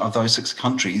region of those 6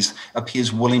 countries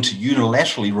appears willing to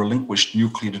unilaterally relinquish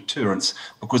nuclear deterrence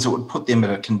because it would put them at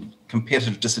a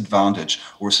competitive disadvantage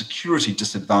or a security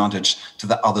disadvantage to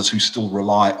the others who still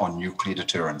rely on nuclear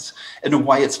deterrence. In a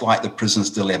way, it's like the prisoner's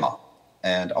dilemma,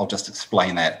 and I'll just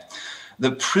explain that.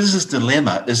 The prisoner's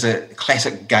dilemma is a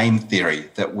classic game theory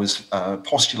that was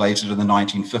postulated in the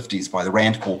 1950s by the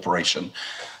Rand Corporation,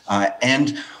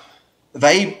 and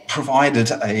they provided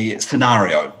a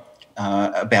scenario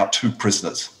about 2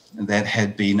 prisoners that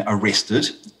had been arrested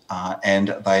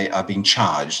and they are being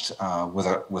charged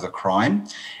with a crime.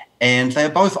 And they're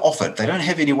both offered, they don't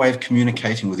have any way of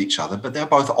communicating with each other, but they're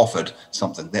both offered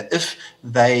something, that if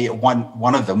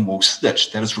one of them will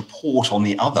snitch, that is report on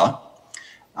the other,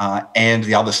 and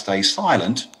the other stays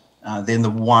silent, then the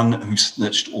one who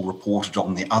snitched or reported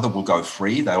on the other will go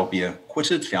free. They'll be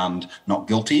acquitted, found not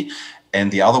guilty, and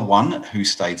the other one who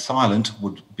stayed silent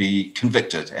would be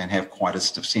convicted and have quite a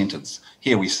stiff sentence.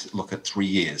 Here we look at 3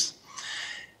 years.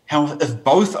 How if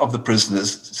both of the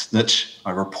prisoners snitch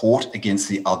a report against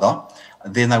the other,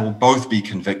 then they will both be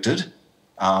convicted,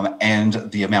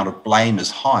 and the amount of blame is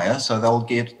higher, so they'll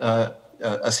get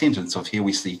a sentence of, here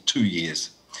we see, 2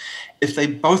 years. If they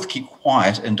both keep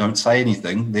quiet and don't say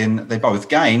anything, then they both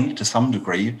gain, to some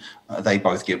degree, they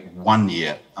both get 1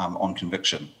 year on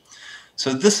conviction.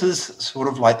 So this is sort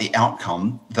of like the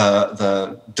outcome,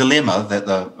 the dilemma that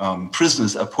the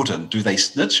prisoners are put in. Do they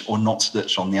snitch or not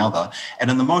snitch on the other? And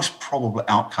in the most probable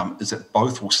outcome is that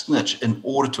both will snitch in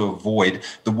order to avoid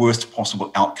the worst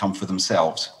possible outcome for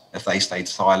themselves if they stayed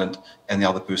silent and the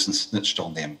other person snitched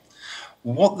on them.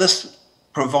 What this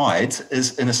provides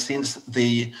is, in a sense,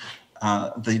 the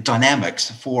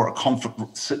dynamics for a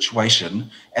conflict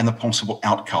situation and the possible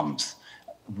outcomes.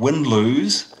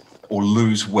 Win-lose or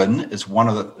lose-win is one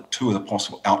of the 2 of the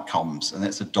possible outcomes, and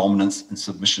that's a dominance and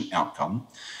submission outcome.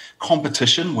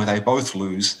 Competition, where they both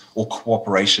lose, or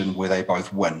cooperation, where they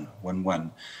both win,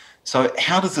 win-win. So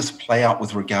how does this play out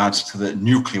with regards to the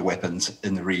nuclear weapons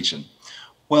in the region?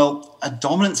 Well, a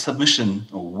dominant submission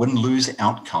or win-lose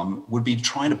outcome would be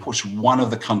trying to push one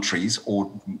of the countries, or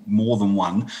more than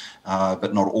one,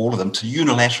 but not all of them, to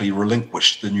unilaterally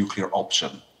relinquish the nuclear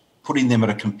option, putting them at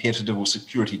a competitive or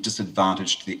security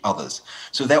disadvantage to the others.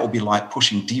 So that would be like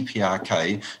pushing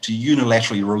DPRK to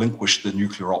unilaterally relinquish the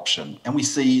nuclear option. And we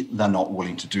see they're not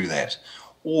willing to do that.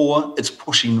 Or it's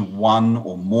pushing one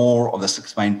or more of the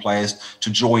 6 main players to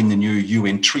join the new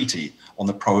UN treaty on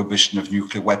the prohibition of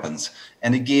nuclear weapons.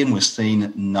 And again, we're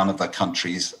seeing none of the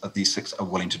countries of these 6 are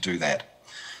willing to do that.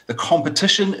 The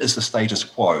competition is the status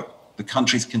quo. The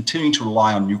countries continuing to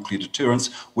rely on nuclear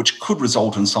deterrence, which could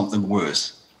result in something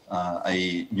worse,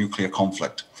 a nuclear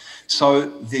conflict. So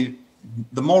the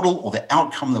model or the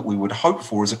outcome that we would hope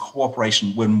for is a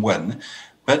cooperation win-win,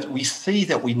 but we see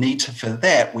that we need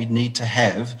to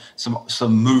have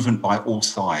some movement by all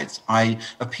sides,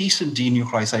 a peace and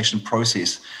denuclearization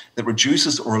process that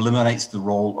reduces or eliminates the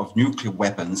role of nuclear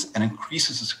weapons and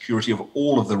increases the security of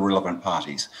all of the relevant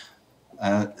parties.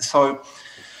 So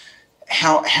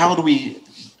how do we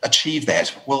achieve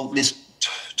that? Well, there's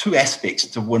 2 aspects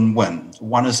to win-win.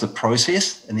 One is the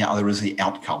process and the other is the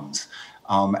outcomes.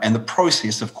 And the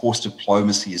process, of course,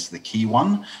 diplomacy is the key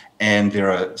one, and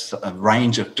there are a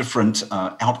range of different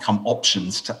outcome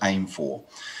options to aim for.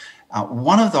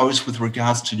 One of those with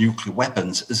regards to nuclear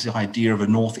weapons is the idea of a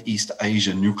Northeast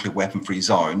Asian nuclear weapon-free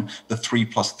zone, the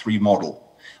 3+3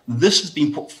 model. This has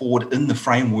been put forward in the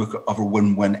framework of a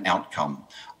win-win outcome,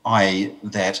 i.e.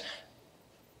 that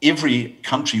every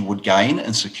country would gain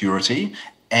in security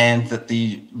and that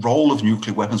the role of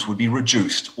nuclear weapons would be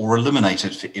reduced or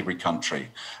eliminated for every country.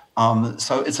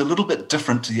 So it's a little bit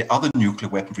different to the other nuclear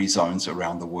weapon-free zones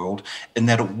around the world in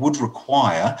that it would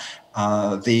require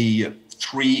the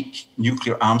three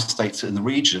nuclear armed states in the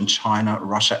region, China,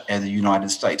 Russia, and the United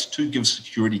States, to give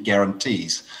security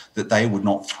guarantees that they would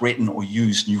not threaten or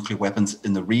use nuclear weapons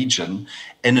in the region.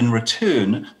 And in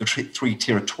return, the three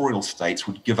territorial states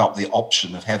would give up the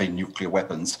option of having nuclear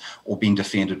weapons or being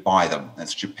defended by them.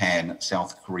 That's Japan,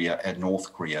 South Korea, and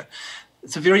North Korea.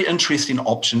 It's a very interesting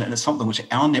option, and it's something which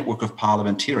our network of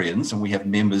parliamentarians, and we have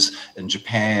members in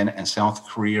Japan and South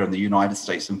Korea and the United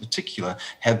States in particular,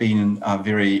 have been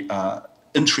very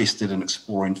interested in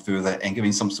exploring further and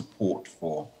giving some support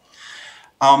for.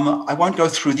 I won't go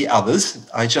through the others.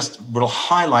 I just will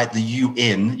highlight the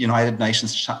UN, United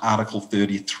Nations Article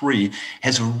 33,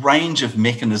 has a range of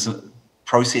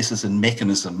processes and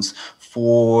mechanisms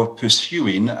for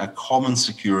pursuing a common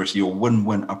security or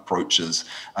win-win approaches,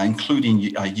 including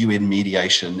UN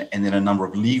mediation and then a number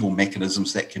of legal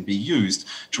mechanisms that can be used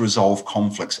to resolve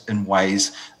conflicts in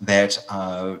ways that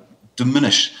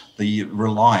diminish the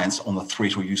reliance on the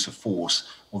threat or use of force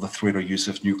or the threat or use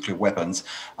of nuclear weapons.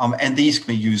 And these can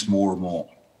be used more and more.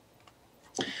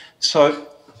 So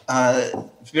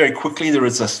very quickly, there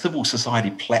is a civil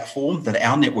society platform that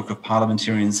our network of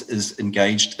parliamentarians is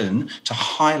engaged in to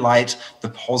highlight the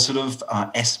positive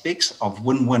aspects of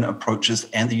win-win approaches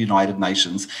and the United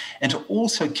Nations, and to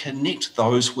also connect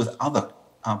those with other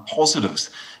positives.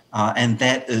 And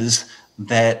that is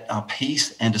that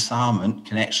peace and disarmament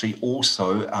can actually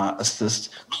also assist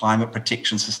climate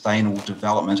protection, sustainable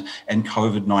development, and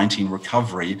COVID-19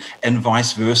 recovery, and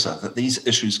vice versa, that these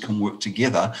issues can work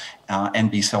together and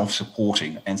be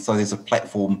self-supporting. And so there's a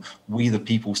platform, We the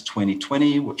People's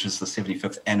 2020, which is the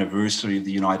 75th anniversary of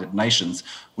the United Nations,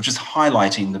 which is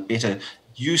highlighting the better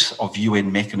use of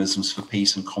UN mechanisms for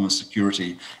peace and common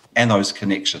security and those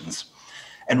connections.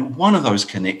 And one of those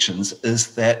connections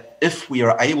is that if we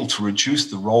are able to reduce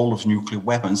the role of nuclear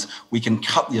weapons, we can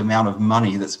cut the amount of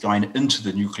money that's going into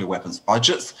the nuclear weapons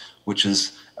budgets, which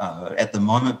is at the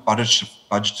moment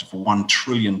budgeted for $1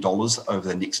 trillion over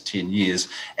the next 10 years.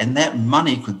 And that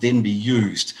money could then be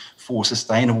used for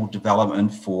sustainable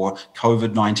development, for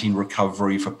COVID-19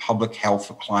 recovery, for public health,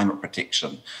 for climate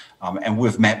protection. And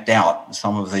we've mapped out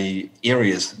some of the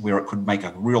areas where it could make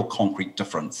a real concrete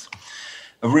difference.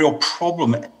 A real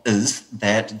problem is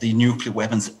that the nuclear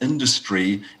weapons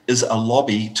industry is a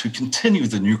lobby to continue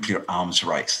the nuclear arms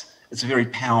race. It's a very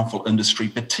powerful industry,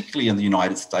 particularly in the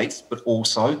United States, but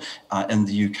also in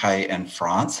the UK and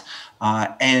France.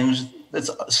 And there's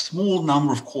a small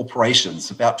number of corporations,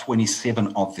 about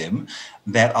 27 of them,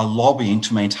 that are lobbying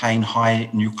to maintain high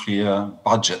nuclear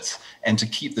budgets and to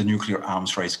keep the nuclear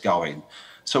arms race going.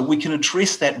 So we can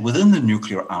address that within the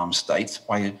nuclear arms states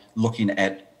by looking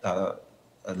at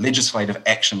legislative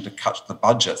action to cut the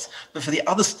budgets. But for the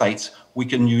other states, we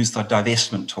can use the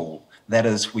divestment tool. That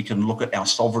is, we can look at our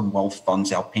sovereign wealth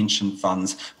funds, our pension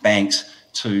funds, banks,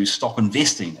 to stop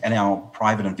investing in our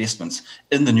private investments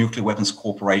in the nuclear weapons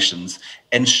corporations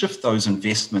and shift those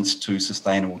investments to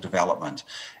sustainable development.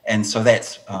 And so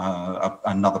that's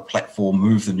another platform,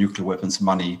 Move the Nuclear Weapons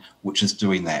Money, which is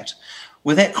doing that.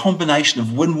 With that combination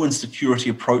of win-win security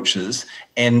approaches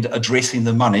and addressing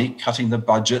the money, cutting the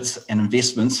budgets and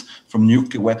investments from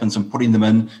nuclear weapons and putting them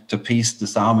into peace,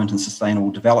 disarmament, and sustainable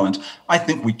development, I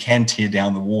think we can tear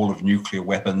down the wall of nuclear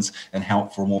weapons and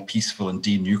help for a more peaceful and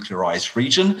denuclearized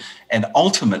region, and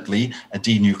ultimately a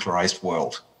denuclearized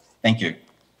world. Thank you.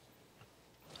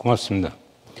 고맙습니다.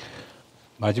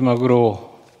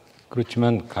 마지막으로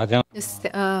그렇지만 가장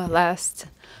Last,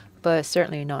 but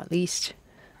certainly not least,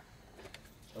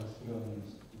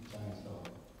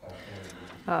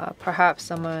 perhaps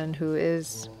someone who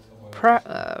is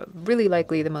really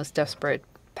likely the most desperate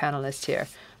panelist here.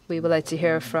 We would like to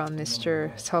hear from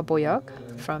Mr. Seo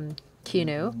Bo-yeok from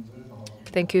KINU.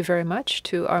 Thank you very much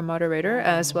to our moderator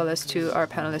as well as to our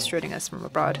panelists joining us from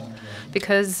abroad.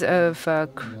 Because of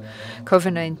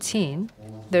COVID-19,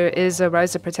 there is a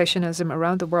rise of protectionism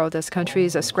around the world as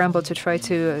countries scramble to try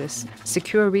to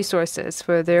secure resources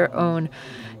for their own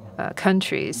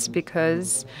countries.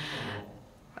 Because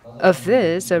of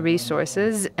this,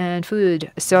 resources and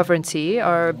food sovereignty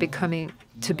are becoming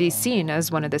to be seen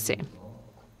as one and the same.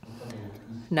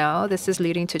 Now, this is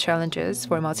leading to challenges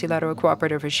for a multilateral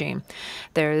cooperative regime.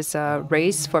 There is a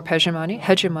race for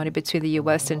hegemony between the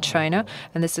US and China,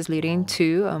 and this is leading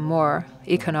to more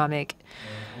economic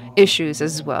issues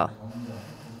as well.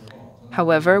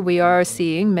 However, we are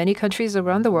seeing many countries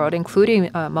around the world,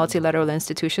 including multilateral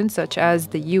institutions such as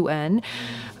the UN,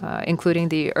 including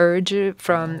the urge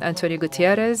from Antonio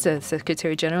Gutierrez,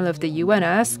 Secretary General of the UN,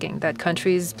 asking that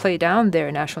countries play down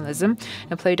their nationalism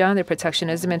and play down their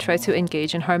protectionism and try to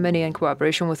engage in harmony and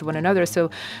cooperation with one another. So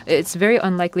it's very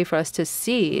unlikely for us to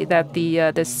see that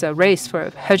this race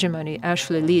for hegemony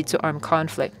actually leads to armed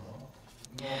conflict.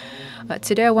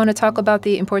 Today, I want to talk about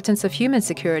the importance of human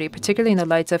security, particularly in the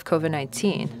light of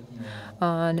COVID-19.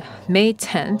 On May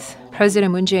 10th,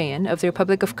 President Moon Jae-in of the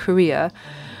Republic of Korea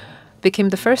became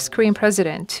the first Korean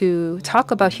president to talk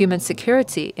about human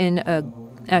security in an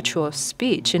actual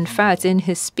speech. In fact, in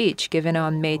his speech given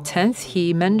on May 10th,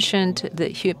 he mentioned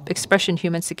the expression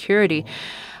human security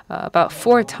about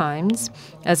 4 times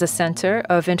as a center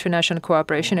of international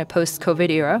cooperation in post-COVID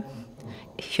era.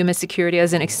 Human security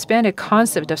as an expanded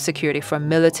concept of security from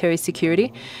military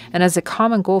security and as a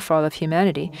common goal for all of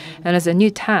humanity and as a new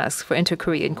task for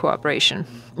inter-Korean cooperation.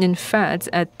 In fact,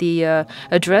 at the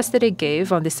address that he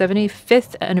gave on the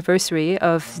 75th anniversary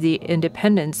of the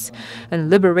independence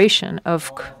and liberation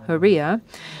of Korea,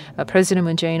 President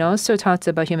Moon Jae-in also talked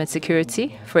about human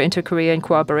security for inter-Korean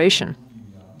cooperation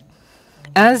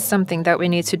as something that we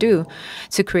need to do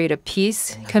to create a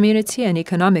peace community, an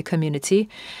economic community,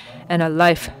 and a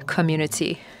life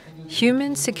community.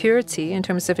 Human security in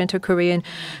terms of inter-Korean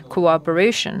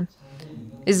cooperation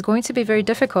is going to be very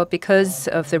difficult because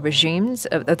of the regimes,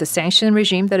 of the sanction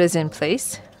regime that is in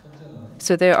place.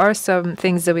 So there are some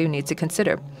things that we need to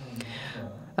consider.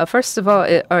 First of all,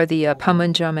 are the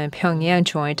Panmunjom and Pyongyang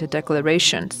joint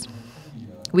declarations.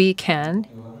 We can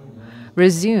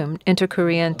resume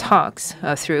inter-Korean talks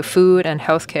through food and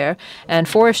healthcare and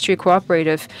forestry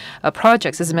cooperative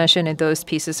projects as mentioned in those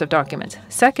pieces of document.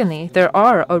 Secondly, there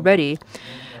are already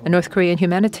North Korean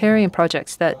humanitarian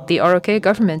projects that the ROK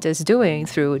government is doing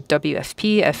through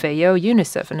WFP, FAO,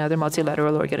 UNICEF, and other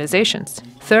multilateral organizations.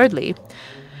 Thirdly,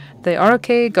 the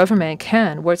ROK government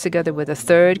can work together with a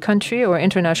third country or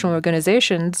international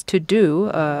organizations to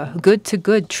do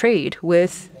good-to-good trade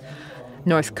with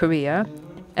North Korea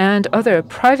and other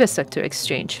private sector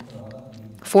exchange.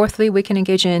 Fourthly, we can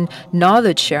engage in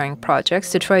knowledge-sharing projects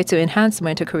to try to enhance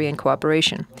inter-Korean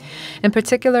cooperation. In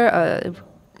particular,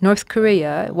 North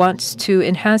Korea wants to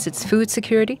enhance its food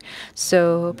security,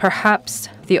 so perhaps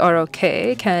the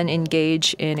ROK can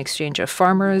engage in exchange of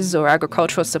farmers or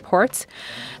agricultural supports,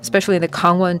 especially in the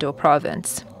Gangwon-do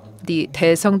province. The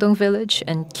Daeseongdong village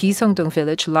and Giseongdong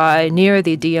village lie near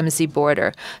the DMZ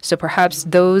border, so perhaps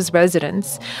those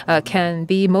residents can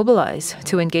be mobilized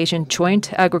to engage in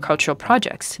joint agricultural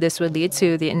projects. This would lead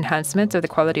to the enhancement of the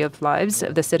quality of lives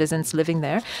of the citizens living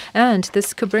there, and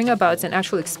this could bring about an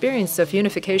actual experience of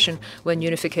unification when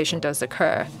unification does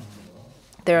occur.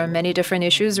 There are many different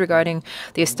issues regarding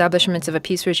the establishment of a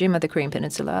peace regime on the Korean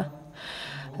Peninsula.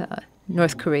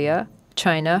 North Korea,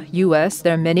 China, U.S.,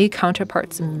 there are many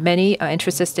counterparts, many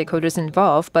interested stakeholders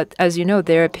involved, but as you know,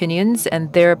 their opinions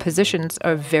and their positions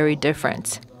are very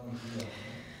different.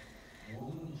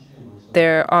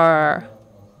 There are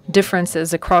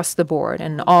differences across the board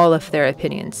in all of their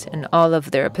opinions and all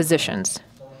of their positions.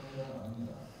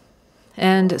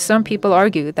 And some people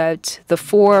argue that the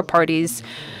 4 parties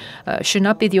should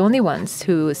not be the only ones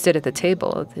who sit at the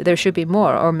table. There should be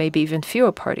more or maybe even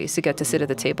fewer parties who get to sit at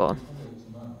the table.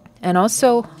 And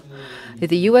also,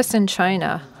 the U.S. and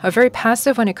China are very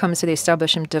passive when it comes to the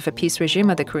establishment of a peace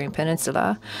regime on the Korean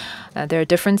Peninsula. There are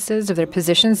differences of their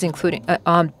positions, including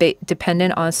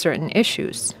dependent on certain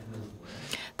issues.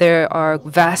 There are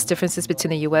vast differences between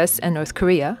the U.S. and North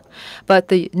Korea, but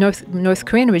the North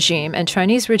Korean regime and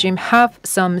Chinese regime have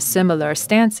some similar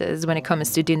stances when it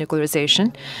comes to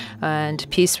denuclearization and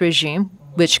peace regime,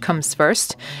 which comes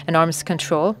first, and arms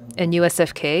control, and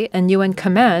USFK, and UN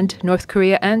Command, North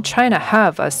Korea and China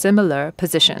have similar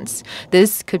positions.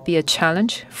 This could be a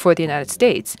challenge for the United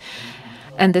States.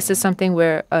 And this is something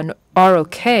where an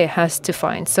ROK has to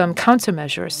find some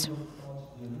countermeasures.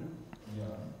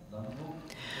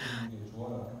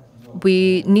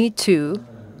 We need to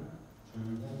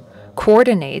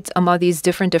coordinate among these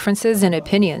different differences and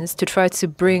opinions to try to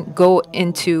go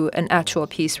into an actual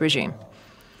peace regime.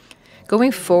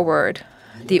 Going forward,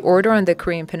 the order on the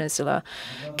Korean Peninsula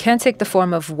can take the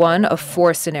form of one of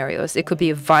 4 scenarios. It could be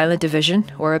a violent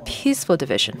division or a peaceful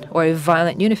division or a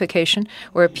violent unification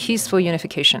or a peaceful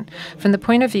unification. From the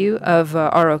point of view of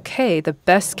ROK, the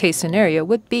best case scenario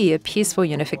would be a peaceful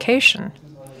unification.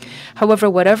 However,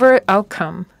 whatever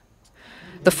outcome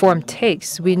the form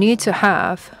takes, we need to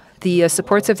have the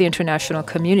supports of the international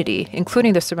community,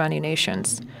 including the surrounding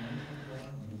nations.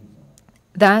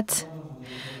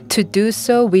 To do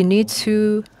so, we need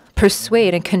to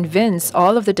persuade and convince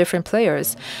all of the different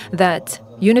players that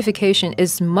unification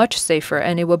is much safer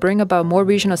and it will bring about more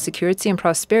regional security and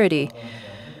prosperity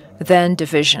than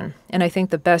division. And I think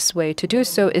the best way to do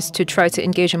so is to try to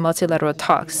engage in multilateral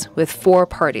talks with 4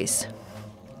 parties.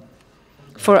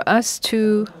 For us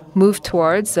to move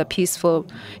towards a peaceful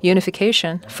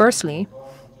unification, firstly,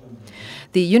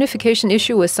 the unification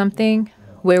issue was something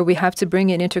where we have to bring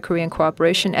in inter-Korean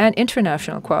cooperation and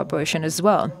international cooperation as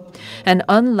well. And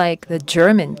unlike the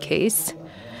German case,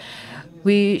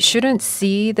 we shouldn't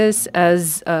see this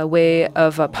as a way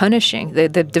of punishing.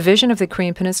 The division of the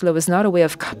Korean Peninsula was not a way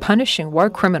of punishing war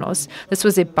criminals. This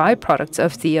was a byproduct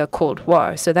of the Cold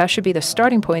War. So that should be the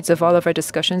starting points of all of our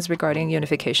discussions regarding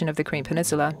unification of the Korean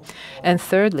Peninsula. And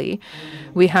thirdly,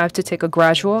 we have to take a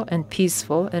gradual and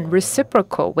peaceful and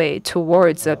reciprocal way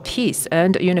towards peace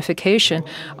and unification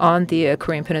on the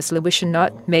Korean Peninsula. We should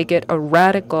not make it a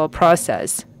radical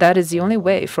process. That is the only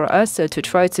way for us to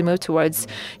try to move towards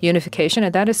unification,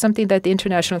 and that is something that the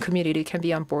international community can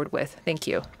be on board with. Thank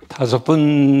you.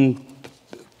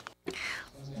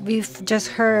 We've just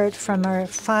heard from our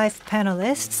 5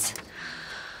 panelists.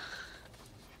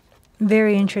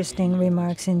 Very interesting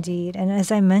remarks indeed. And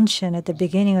as I mentioned at the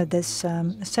beginning of this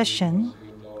session,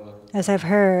 as I've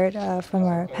heard from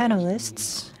our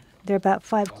panelists, there are about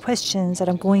 5 questions that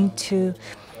I'm going to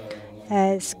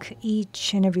ask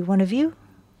each and every one of you.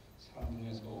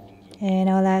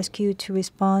 And I'll ask you to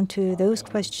respond to those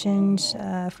questions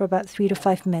for about 3 to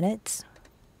 5 minutes.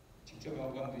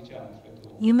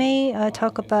 You may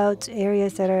talk about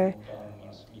areas that are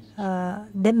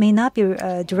that may not be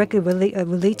directly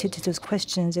related to those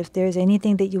questions. If there's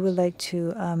anything that you would like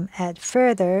to add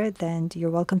further, then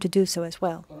you're welcome to do so as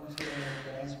well.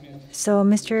 So,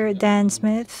 Mr. Dan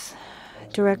Smith,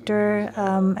 Director,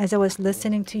 as I was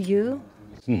listening to you,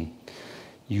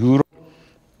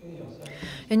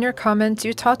 in your comments,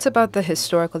 you talked about the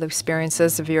historical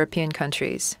experiences of European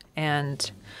countries,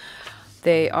 and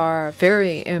they are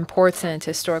very important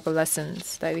historical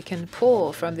lessons that we can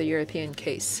pull from the European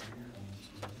case,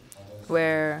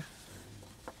 where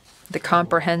the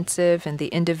comprehensive and the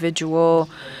individual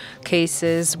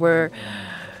cases were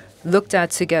looked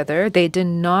at together. They did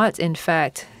not, in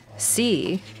fact,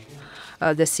 see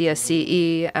the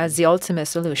CSCE as the ultimate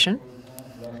solution.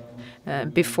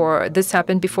 This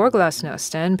happened before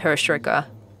Glasnost and Perestroika.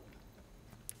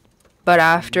 But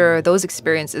after those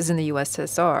experiences in the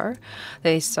USSR,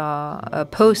 they saw a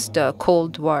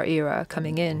post-Cold War era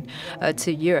coming in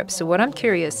to Europe. So what I'm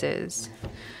curious is,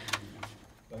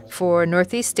 for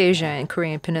Northeast Asia and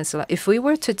Korean Peninsula, if we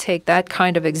were to take that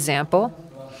kind of example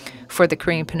for the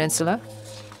Korean Peninsula,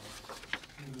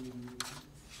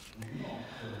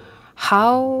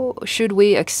 how should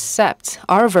we accept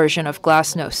our version of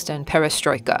Glasnost and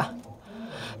Perestroika?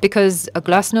 Because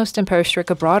Glasnost and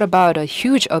Perestroika brought about a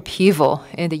huge upheaval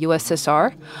in the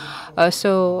USSR.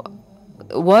 So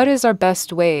what is our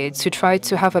best way to try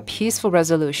to have a peaceful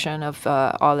resolution of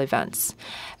all events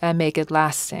and make it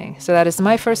lasting? So that is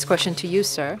my first question to you,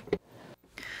 sir.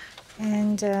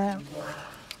 And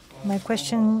my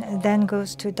question then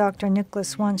goes to Dr.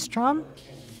 Nicholas Swanstrom.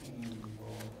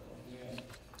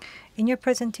 In your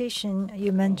presentation,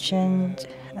 you mentioned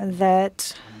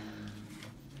that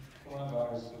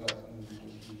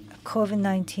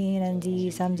COVID-19 and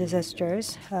these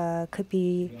disasters could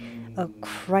be a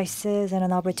crisis and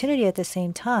an opportunity at the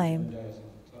same time.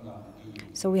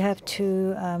 So we have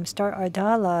to start our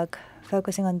dialogue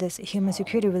focusing on this human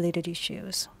security-related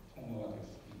issues.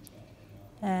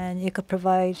 And it could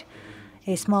provide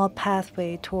a small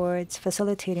pathway towards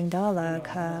facilitating dialogue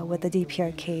with the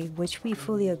DPRK, which we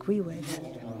fully agree with.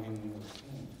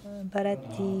 But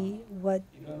what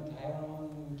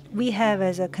we have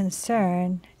as a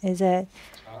concern is that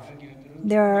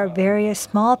there are various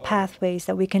small pathways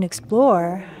that we can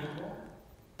explore,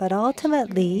 but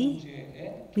ultimately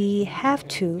we have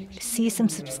to see some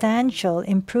substantial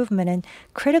improvement in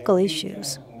critical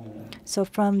issues. So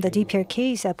from the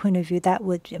DPRK's point of view, that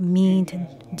would mean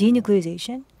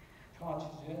denuclearization,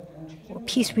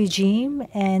 peace regime,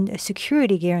 and a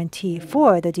security guarantee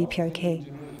for the DPRK.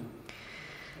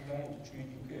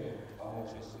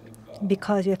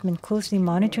 Because we have been closely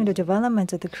monitoring the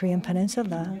developments of the Korean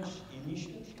Peninsula,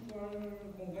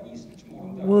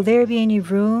 will there be any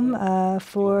room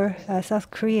for South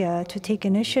Korea to take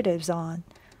initiatives on?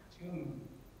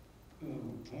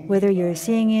 Whether you're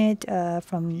seeing it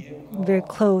from very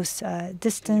close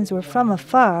distance or from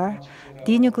afar,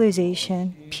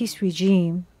 denuclearization, peace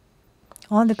regime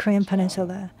on the Korean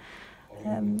Peninsula,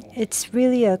 it's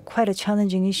really quite a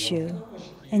challenging issue.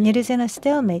 And it is in a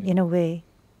stalemate in a way.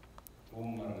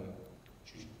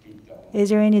 Is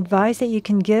there any advice that you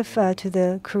can give to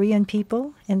the Korean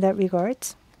people in that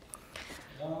regards?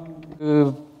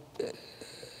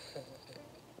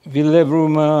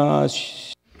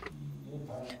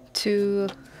 To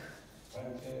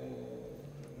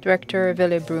Director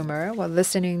Ville Brumer, while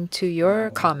listening to your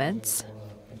comments,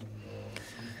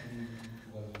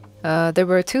 there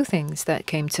were two things that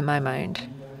came to my mind.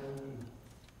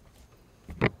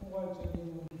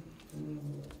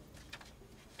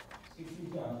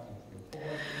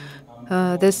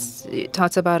 This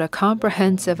talks about a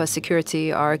comprehensive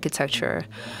security architecture.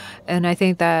 And I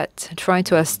think that trying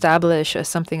to establish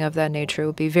something of that nature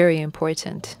would be very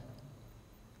important.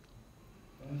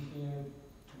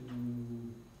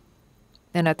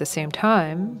 And at the same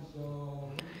time,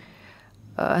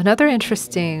 another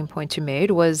interesting point you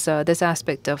made was this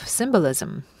aspect of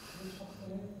symbolism.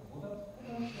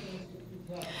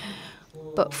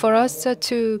 But for us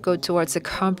to go towards a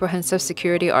comprehensive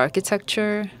security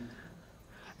architecture,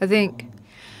 I think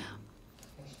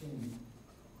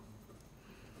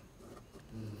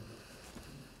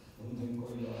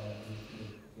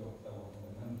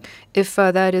if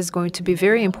that is going to be a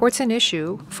very important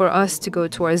issue for us to go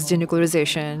towards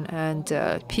denuclearization and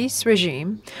peace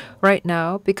regime right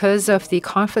now, because of the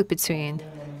conflict between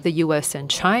the U.S. and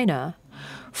China,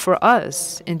 for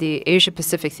us in the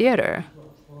Asia-Pacific theater,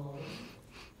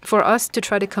 for us to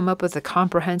try to come up with a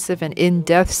comprehensive and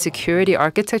in-depth security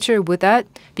architecture, would that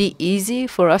be easy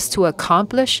for us to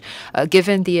accomplish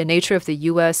given the nature of the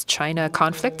U.S.-China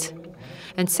conflict?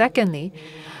 And secondly,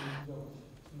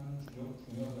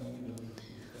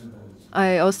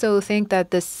 I also think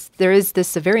that there is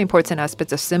this very important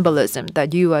aspect of symbolism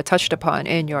that you touched upon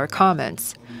in your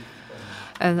comments.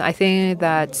 And I think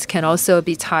that can also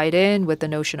be tied in with the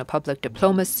notion of public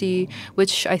diplomacy,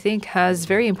 which I think has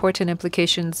very important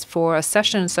implications for a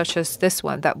session such as this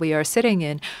one that we are sitting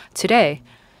in today.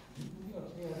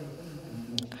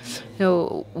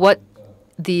 What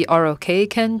the ROK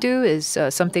can do is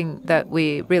something that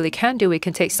we really can do. We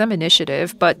can take some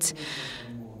initiative, but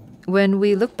when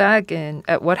we look back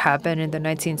at what happened in the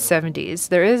 1970s,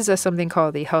 there is something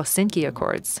called the Helsinki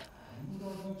Accords.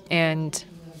 And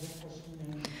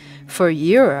for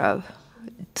Europe,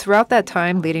 throughout that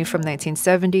time, leading from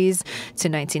 1970s to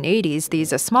 1980s,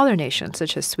 these smaller nations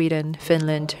such as Sweden,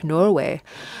 Finland, Norway,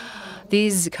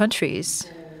 these countries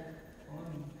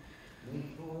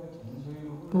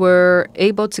were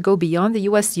able to go beyond the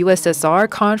US-USSR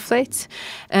conflict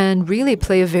and really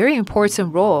play a very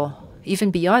important role,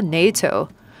 even beyond NATO.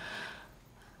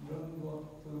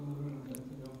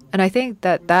 And I think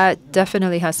that that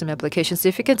definitely has some implications.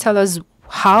 If you can tell us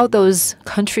how those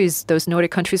countries, those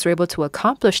Nordic countries, were able to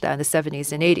accomplish that in the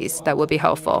 70s and 80s, that would be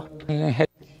helpful.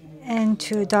 And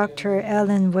to Dr.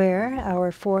 Ellen Ware,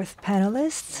 our fourth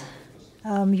panelist,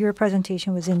 your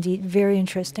presentation was indeed very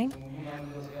interesting.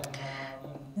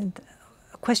 And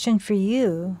a question for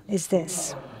you is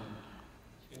this.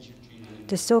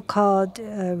 The so-called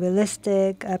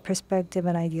realistic perspective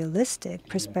and idealistic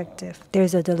perspective,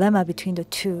 there's a dilemma between the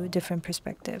two different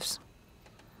perspectives.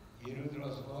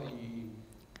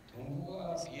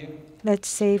 Let's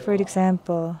say, for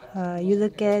example, you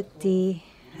look at the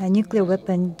nuclear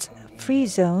weapons-free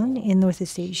zone in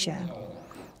Northeast Asia.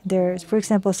 There's, for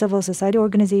example, civil society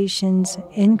organizations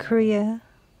in Korea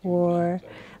or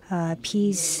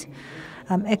peace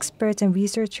experts and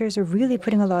researchers are really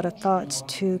putting a lot of thoughts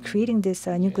to creating this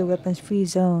nuclear weapons-free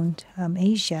zone,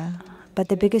 Asia. But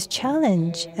the biggest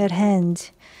challenge at hand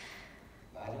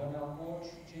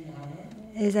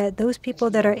is that those people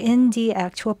that are in the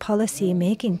actual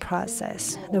policy-making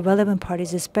process, the relevant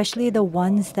parties, especially the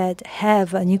ones that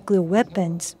have nuclear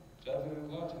weapons,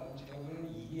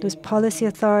 those policy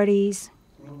authorities,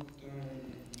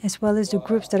 as well as the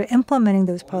groups that are implementing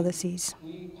those policies.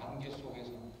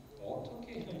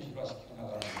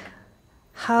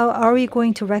 How are we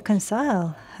going to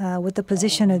reconcile with the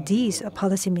position of these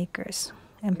policymakers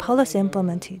and policy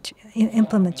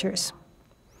implementers?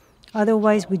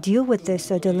 Otherwise, we deal with this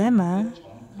dilemma.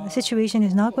 The situation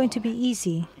is not going to be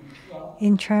easy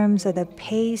in terms of the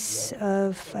pace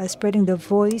of spreading the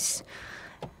voice.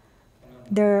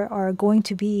 There are going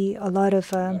to be a lot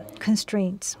of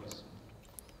constraints.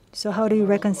 So how do you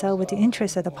reconcile with the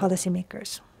interests of the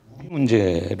policymakers?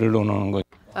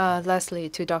 Lastly,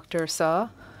 to Dr. Seo,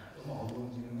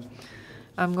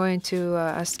 I'm going to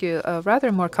ask you a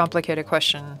rather more complicated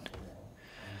question.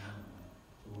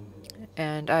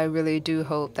 And I really do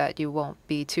hope that you won't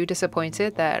be too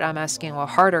disappointed that I'm asking a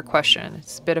harder question.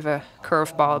 It's a bit of a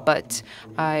curveball, but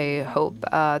I hope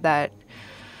that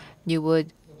you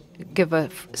would give a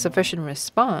sufficient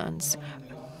response.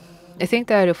 I think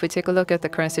that if we take a look at the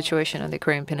current situation on the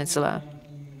Korean Peninsula,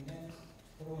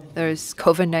 there's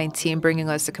COVID-19 bringing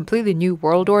us a completely new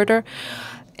world order,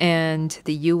 and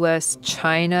the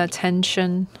U.S.-China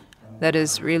tension that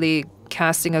is really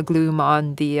casting a gloom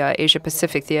on the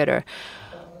Asia-Pacific theater.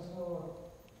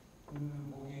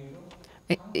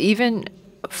 Even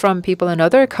from people in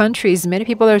other countries, many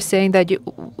people are saying that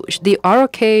the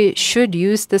ROK should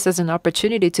use this as an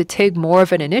opportunity to take more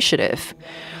of an initiative.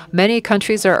 Many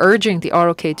countries are urging the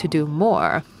ROK to do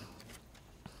more.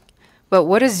 But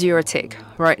what is your take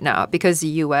right now? Because the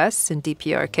U.S. and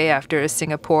DPRK, after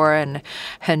Singapore and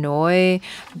Hanoi,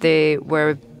 they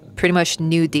were pretty much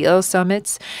New Deal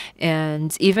summits.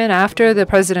 And even after the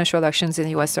presidential elections in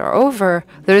the U.S. are over,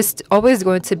 there's always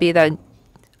going to be that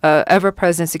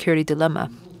ever-present security dilemma.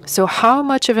 So how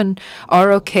much of an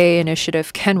ROK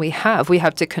initiative can we have? We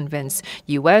have to convince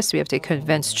U.S., we have to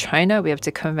convince China, we have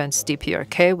to convince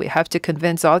DPRK, we have to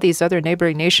convince all these other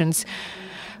neighboring nations.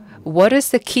 What is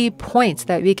the key points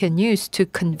that we can use to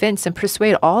convince and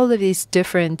persuade all of these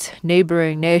different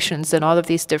neighboring nations and all of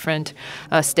these different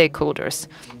stakeholders?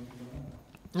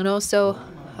 And also,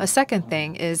 a second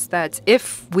thing is that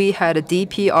if we had a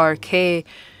DPRK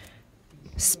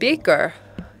speaker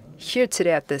here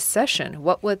today at this session,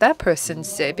 what would that person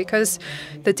say? Because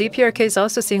the DPRK is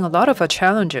also seeing a lot of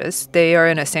challenges. They are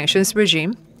in a sanctions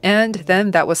regime, and then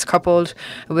that was coupled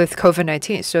with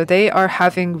COVID-19. So they are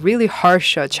having really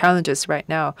harsh challenges right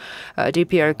now.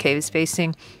 DPRK is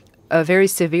facing a very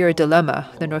severe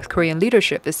dilemma. The North Korean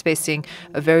leadership is facing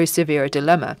a very severe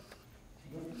dilemma.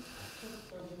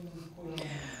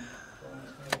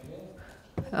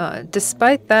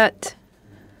 Despite that,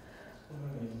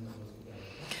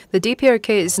 the DPRK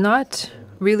is not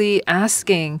really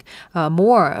asking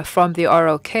more from the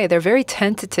ROK. They're very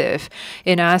tentative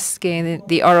in asking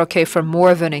the ROK for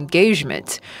more of an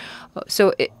engagement.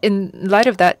 So in light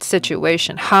of that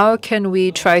situation, how can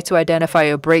we try to identify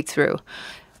a breakthrough?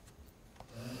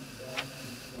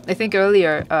 I think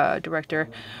earlier, Director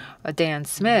Dan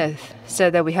Smith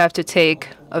said that we have to take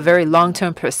a very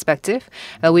long-term perspective.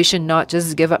 We should not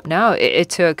just give up now. It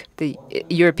took the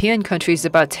European countries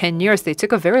about 10 years. They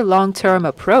took a very long-term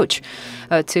approach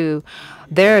to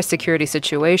their security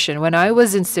situation. When I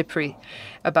was in CIPRI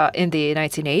in the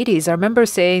 1980s, I remember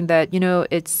saying that,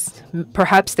 it's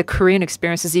perhaps the Korean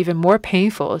experience is even more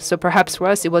painful. So perhaps for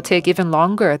us, it will take even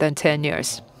longer than 10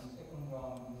 years.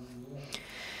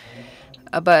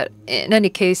 But in any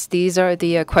case, these are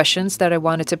the questions that I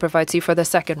wanted to provide to you for the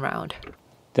second round.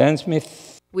 Dan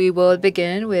Smith. We will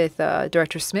begin with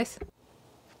Director Smith.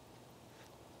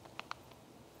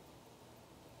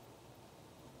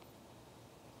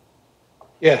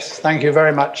 Yes, thank you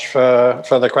very much for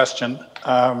the question.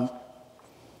 I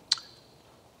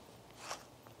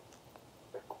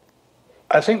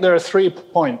think there are 3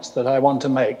 points that I want to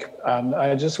make. And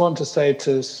I just want to say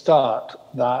to start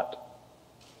that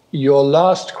your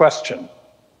last question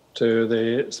to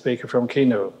the speaker from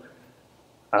Kinu,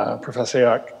 Professor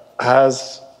Yak,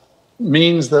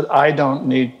 means that I don't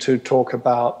need to talk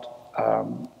about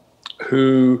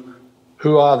who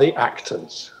are the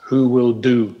actors, who will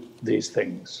do these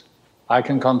things. I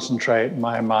can concentrate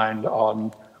my mind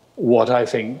on what I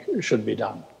think should be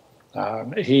done.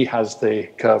 He has the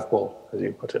curveball, as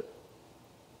you put it.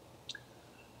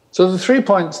 So the 3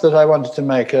 points that I wanted to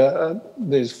make are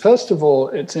these. First of all,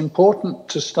 it's important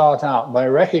to start out by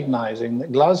recognizing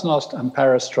that glasnost and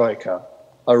perestroika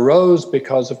arose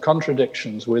because of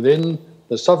contradictions within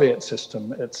the Soviet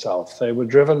system itself. They were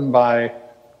driven by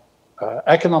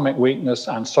economic weakness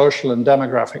and social and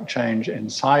demographic change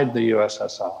inside the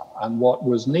USSR. And what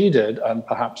was needed, and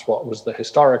perhaps what was the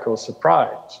historical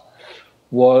surprise,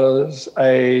 was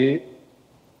a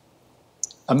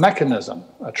mechanism,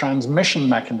 a transmission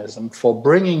mechanism for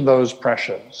bringing those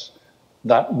pressures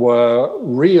that were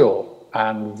real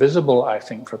and visible, I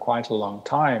think, for quite a long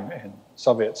time in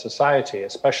Soviet society,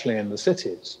 especially in the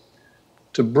cities,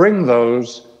 to bring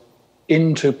those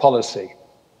into policy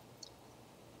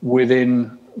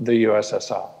within the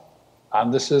USSR.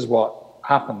 And this is what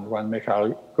happened when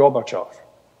Mikhail Gorbachev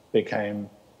became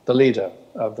the leader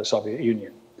of the Soviet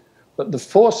Union. But the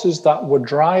forces that were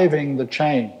driving the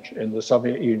change in the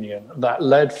Soviet Union that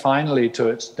led finally to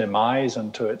its demise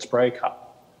and to its breakup,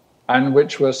 and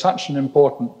which were such an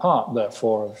important part,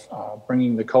 therefore, of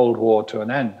bringing the Cold War to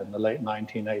an end in the late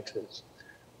 1980s,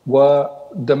 were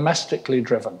domestically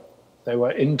driven. They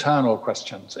were internal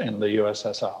questions in the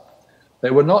USSR.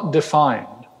 They were not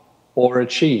defined or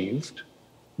achieved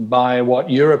by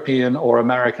what European or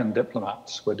American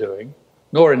diplomats were doing,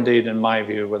 nor indeed, in my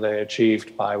view, were they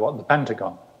achieved by what the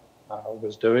Pentagon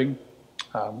was doing,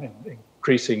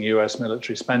 increasing US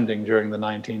military spending during the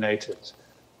 1980s.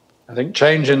 I think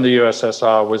change in the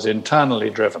USSR was internally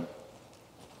driven.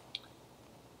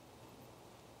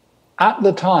 At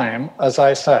the time, as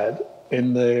I said,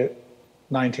 in the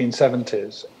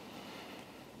 1970s,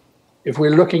 if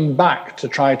we're looking back to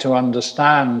try to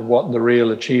understand what the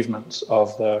real achievements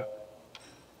of the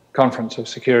Conference of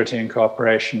Security and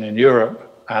Cooperation in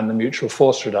Europe and the mutual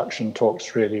force reduction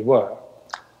talks really were,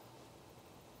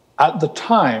 at the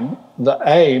time, the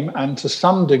aim, and to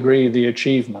some degree the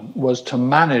achievement, was to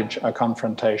manage a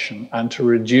confrontation and to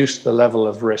reduce the level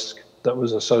of risk that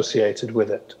was associated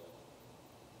with it.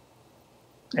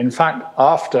 In fact,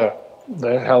 after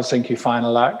the Helsinki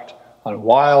Final Act, and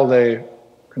while the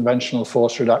conventional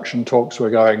force reduction talks were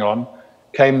going on,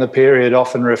 came the period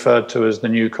often referred to as the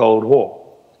New Cold War,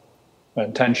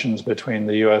 when tensions between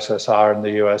the USSR and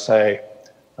the USA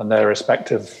and their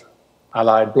respective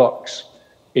allied blocs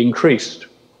increased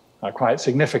quite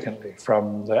significantly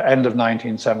from the end of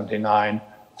 1979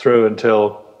 through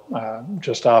until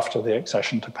just after the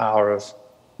accession to power of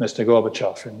Mr.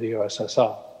 Gorbachev in the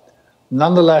USSR.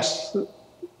 Nonetheless,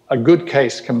 a good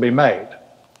case can be made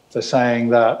for saying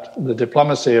that the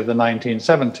diplomacy of the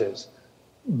 1970s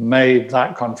made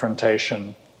that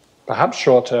confrontation perhaps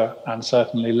shorter and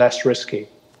certainly less risky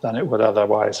than it would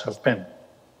otherwise have been.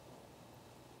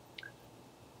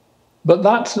 But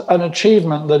that's an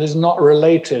achievement that is not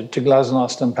related to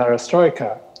glasnost and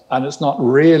perestroika, and it's not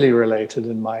really related,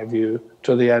 in my view,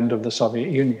 to the end of the Soviet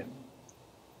Union.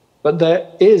 But there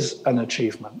is an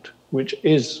achievement which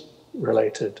is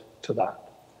related to that.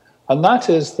 And that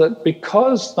is that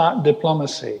because that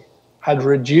diplomacy had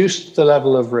reduced the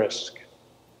level of risk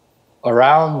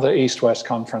around the East-West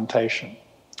confrontation,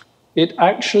 it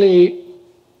actually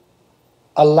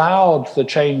allowed the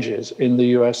changes in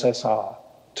the USSR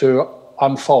to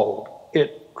unfold.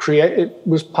 It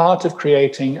was part of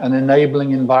creating an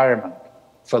enabling environment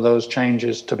for those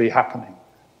changes to be happening.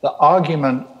 The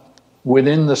argument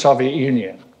within the Soviet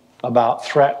Union about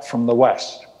threat from the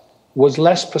West was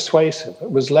less persuasive,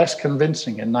 it was less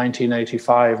convincing in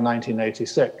 1985,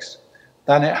 1986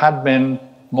 than it had been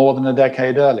more than a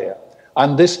decade earlier.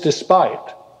 And this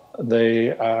despite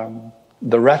the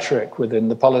rhetoric within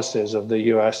the policies of the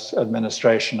US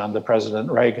administration under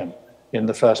President Reagan in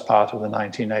the first part of the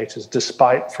 1980s,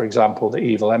 despite, for example, the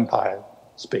evil empire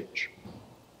speech.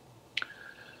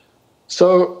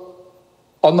 So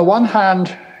on the one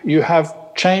hand, you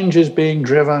have changes being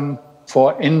driven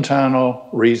for internal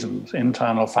reasons,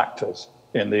 internal factors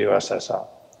in the USSR.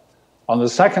 On the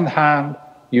second hand,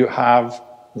 you have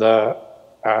the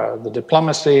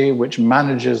diplomacy which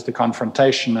manages the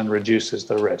confrontation and reduces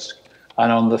the risk.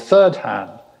 And on the third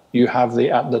hand, you have the,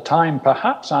 at the time,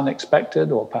 perhaps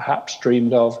unexpected or perhaps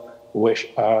dreamed of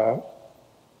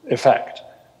effect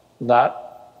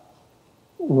that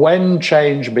when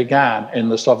change began in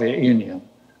the Soviet Union,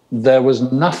 there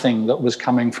was nothing that was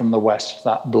coming from the West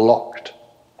that blocked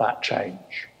that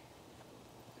change.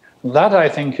 That, I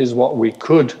think, is what we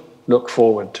could look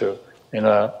forward to in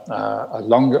a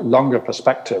longer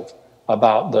perspective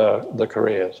about the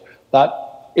Koreas. That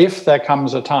if there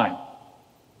comes a time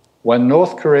when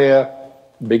North Korea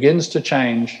begins to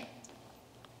change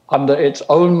under its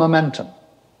own momentum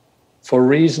for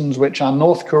reasons which are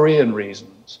North Korean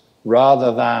reasons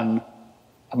rather than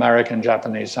American,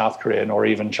 Japanese, South Korean, or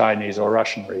even Chinese or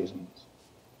Russian reasons.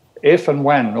 If and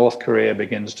when North Korea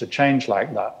begins to change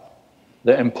like that,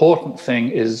 the important thing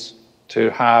is to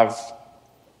have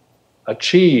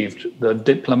achieved the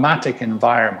diplomatic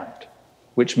environment,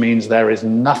 which means there is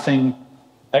nothing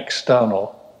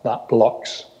external that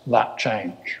blocks that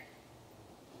change.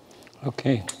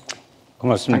 Okay.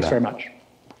 고맙습니다. Thanks very much.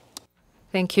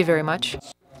 Thank you very much.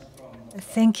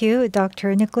 Thank you,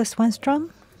 Dr. Nicholas Wenstrom.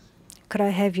 Could I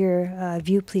have your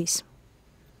view, please?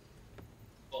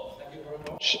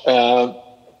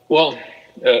 Well,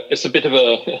 it's a bit of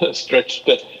a stretch,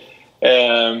 but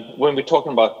when we're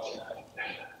talking about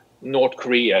North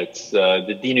Korea, it's,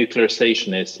 the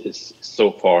denuclearization is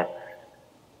so far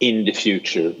in the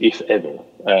future, if ever,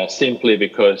 simply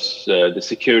because the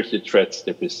security threats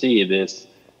they perceive is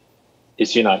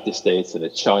United States and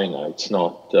it's China. It's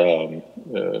not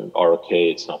ROK,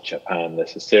 it's not Japan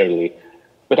necessarily.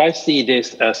 But I see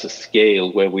this as a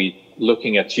scale where we're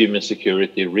looking at human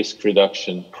security, risk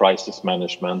reduction, crisis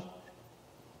management,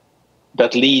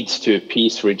 that leads to a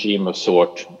peace regime of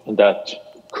sort that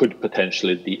could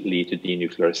potentially lead to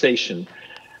denuclearization.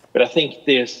 But I think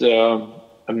there's a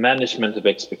management of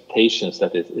expectations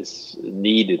that is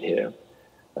needed here,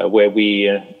 where we,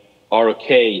 ROK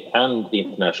and the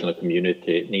international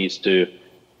community needs to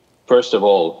first of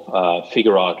all,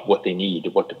 figure out what they need,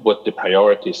 what the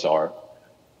priorities are,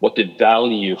 what the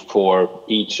value for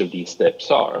each of these steps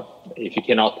are. If you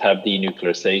cannot have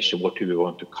denuclearization, what do we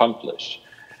want to accomplish?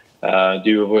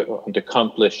 Do we want to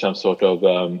accomplish some sort of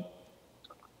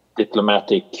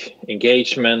diplomatic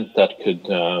engagement that could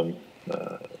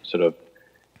sort of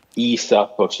ease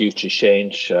up of future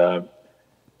change?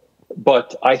 But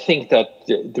I think that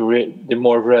the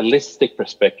more realistic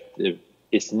perspective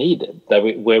is needed,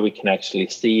 where we can actually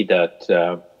see that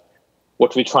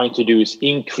what we're trying to do is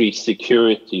increase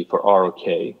security for ROK.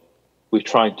 We're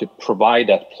trying to provide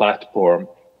that platform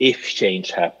if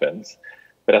change happens.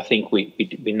 But I think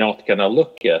we're not going to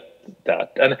look at that.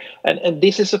 And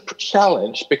this is a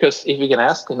challenge, because if you can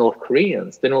ask the North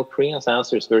Koreans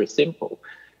answer is very simple.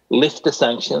 Lift the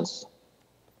sanctions,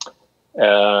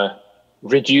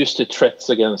 reduce the threats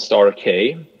against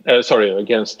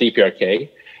against DPRK,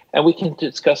 and we can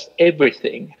discuss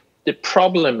everything. The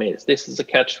problem is, this is a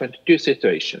catch-22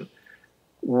 situation.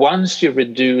 Once you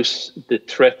reduce the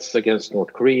threats against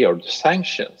North Korea or the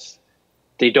sanctions,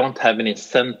 they don't have any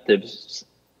incentives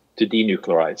to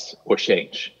denuclearize or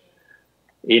change.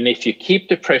 And if you keep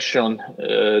the pressure on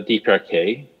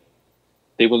DPRK,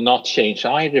 they will not change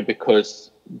either,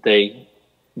 because they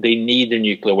need the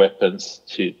nuclear weapons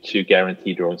to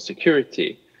guarantee their own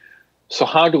security. So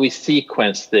how do we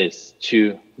sequence this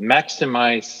to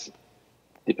maximize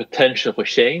the potential for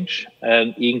change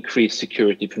and increase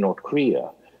security for North Korea?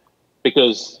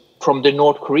 Because from the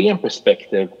North Korean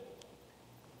perspective,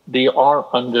 they are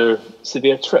under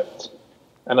severe threat.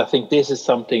 And I think this is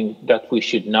something that we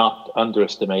should not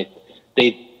underestimate.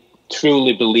 They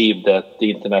truly believe that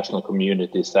the international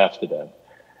community is after them,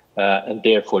 and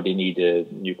therefore they need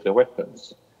nuclear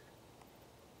weapons.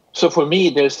 So for me,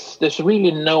 there's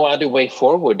really no other way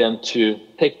forward than to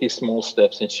take these small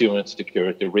steps in human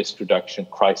security, risk reduction,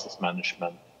 crisis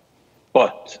management,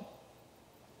 but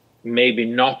maybe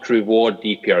not reward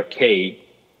DPRK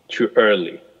too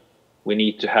early. We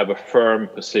need to have a firm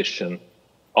position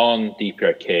on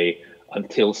DPRK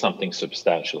until something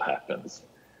substantial happens.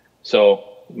 So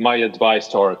my advice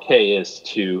to RK is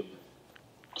to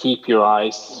keep your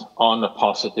eyes on a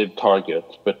positive target,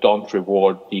 but don't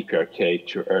reward DPRK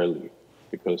too early,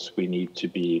 because we need to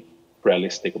be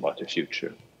realistic about the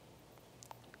future.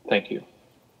 Thank you.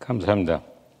 감사합니다.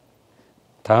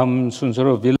 다음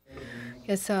순서로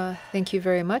Yes, thank you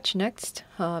very much. Next,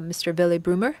 Mr. Billy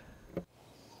Broomer.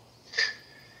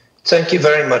 Thank you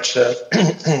very much. A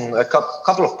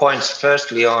couple of points.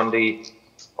 Firstly, on the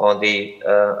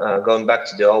going back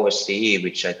to the OSCE,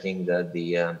 which I think that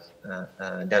the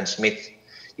Dan Smith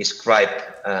described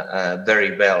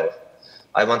very well.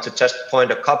 I want to just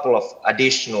point a couple of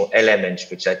additional elements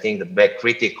which I think that were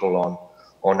critical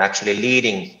on actually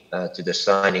leading to the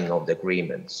signing of the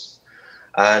agreements.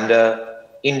 And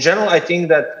in general, I think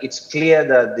that it's clear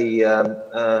that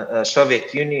the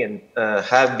Soviet Union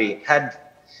had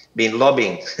been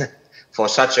lobbying for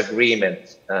such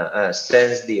agreement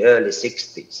since the early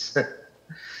 60s.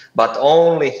 But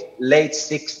only late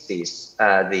 60s,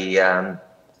 the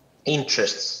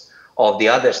interests of the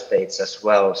other states as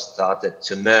well started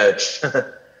to merge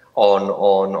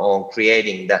on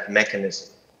creating that mechanism.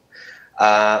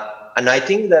 And I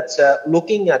think that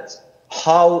looking at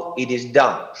how it is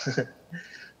done,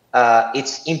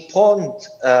 it's important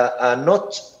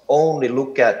not only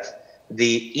look at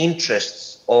the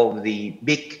interests of the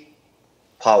big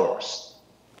powers,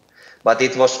 but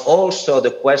it was also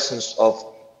the questions of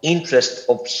interest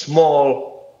of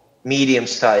small,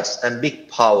 medium-sized and big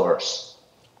powers,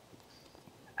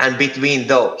 and between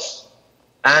those,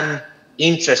 and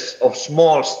interests of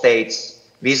small states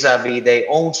vis-a-vis their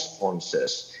own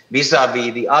sponsors,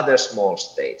 vis-a-vis the other small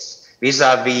states,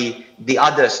 vis-a-vis the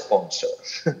other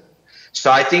sponsors.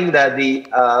 So I think that the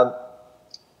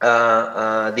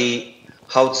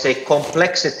how to say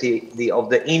complexity of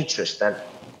the interest and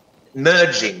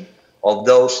merging of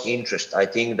those interests, I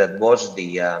think that was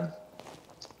the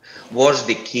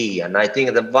key. And I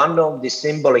think that one of the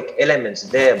symbolic elements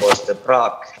there was the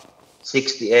Prague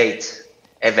 68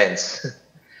 events,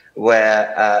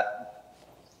 where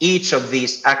each of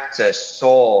these actors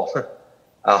saw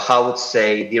how to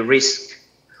say the risk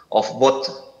of what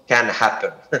can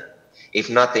happen if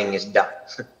nothing is done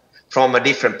from a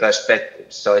different perspective.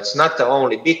 So it's not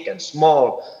only big and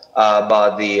small,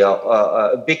 but the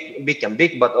big and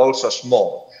big, but also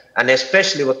small. And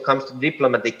especially when it comes to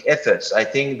diplomatic efforts, I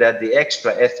think that the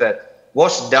extra effort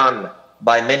was done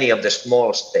by many of the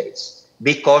small states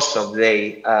because of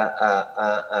their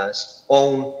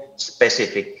own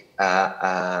specific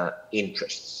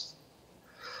interests.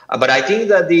 But I think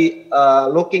that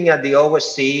looking at the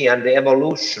overseas and the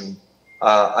evolution,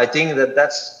 I think that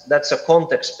that's a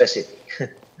context specific.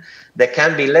 There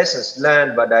can be lessons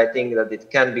learned, but I think that it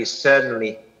can be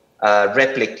certainly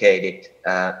replicated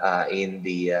in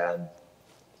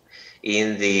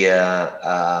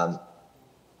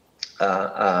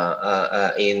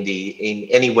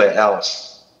anywhere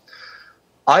else.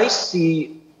 I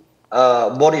see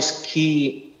what is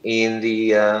key in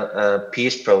the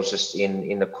peace process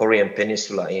in the Korean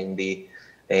Peninsula in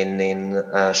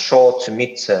short to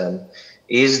mid-term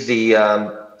is the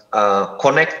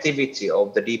connectivity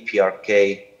of the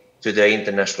DPRK to the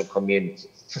international community.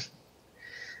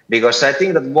 Because I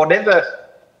think that whatever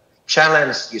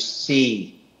challenge you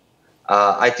see,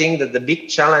 I think that the big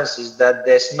challenge is that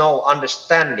there's no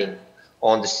understanding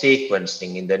on the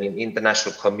sequencing in the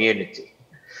international community.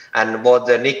 And what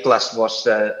Niklas was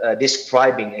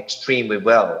describing extremely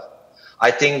well,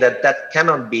 I think that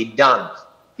cannot be done.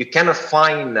 You cannot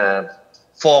find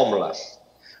formulas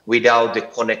without the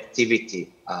connectivity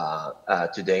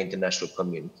to the international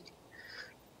community.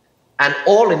 And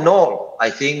all in all, I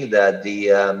think that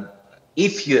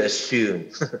if you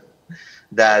assume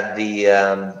that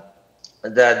the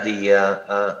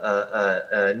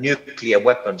nuclear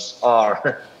weapons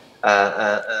are,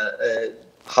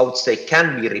 how to say,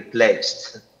 can be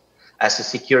replaced as a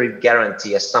security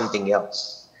guarantee as something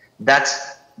else, that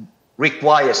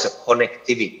requires a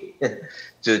connectivity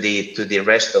to the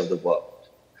rest of the world.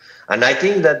 And I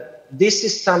think that this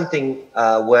is something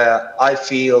where I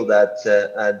feel that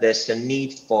there's a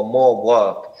need for more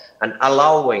work and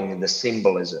allowing the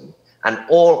symbolism and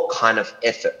all kind of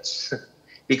efforts,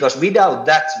 because without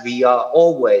that we are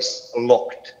always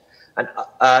locked. And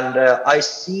I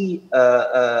see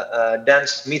Dan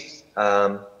Smith,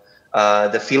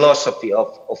 the philosophy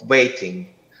of waiting,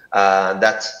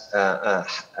 that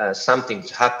something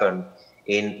to happen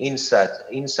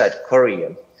inside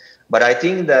Korea. But I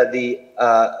think that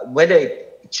whether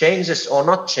it changes or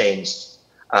not changes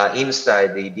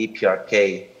inside the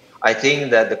DPRK, I think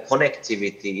that the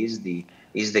connectivity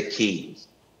is the key.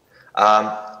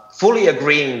 Fully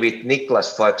agreeing with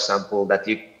Niklas, for example, that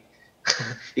you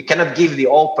cannot give the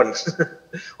open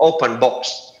open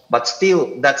box, but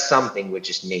still that's something which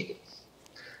is needed.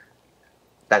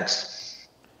 Thanks.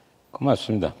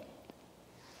 고맙습니다.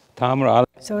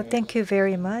 So thank you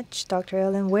very much, Dr.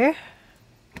 Ellen Ware.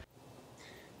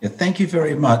 Yeah, thank you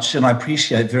very much, and I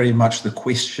appreciate very much the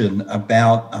question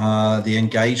about the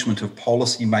engagement of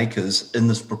policymakers in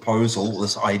this proposal,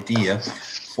 this idea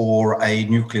for a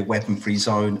nuclear weapon-free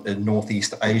zone in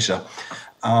Northeast Asia.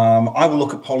 I will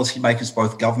look at policymakers,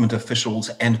 both government officials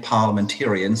and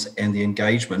parliamentarians, and the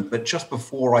engagement. But just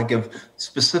before I give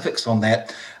specifics on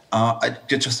that, I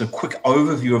did just a quick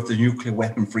overview of the nuclear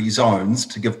weapon-free zones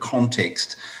to give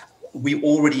context. We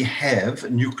already have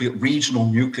regional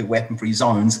nuclear weapon-free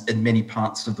zones in many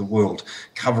parts of the world,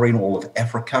 covering all of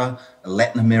Africa,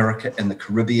 Latin America and the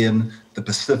Caribbean, the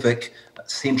Pacific,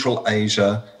 Central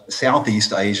Asia,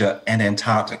 Southeast Asia, and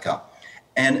Antarctica.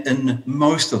 And in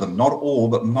most of them, not all,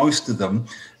 but most of them,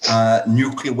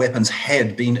 nuclear weapons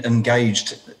had been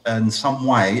engaged in some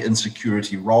way in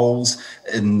security roles,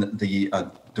 in the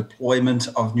deployment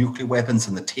of nuclear weapons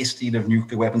and the testing of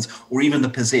nuclear weapons, or even the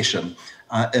possession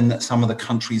in some of the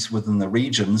countries within the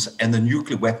regions. And the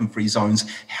nuclear weapon-free zones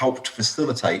helped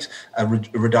facilitate a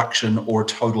reduction or a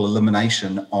total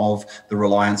elimination of the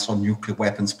reliance on nuclear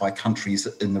weapons by countries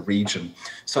in the region.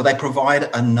 So they provide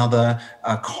another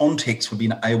context for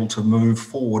being able to move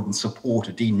forward and support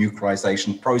a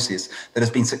denuclearization process that has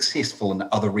been successful in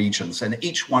other regions. And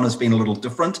each one has been a little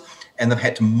different, and they've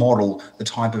had to model the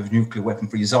type of nuclear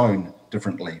weapon-free zone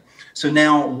differently. So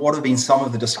now, what have been some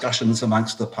of the discussions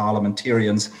amongst the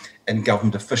parliamentarians and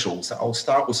government officials? I'll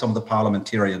start with some of the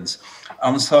parliamentarians.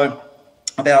 So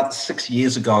about 6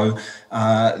 years ago,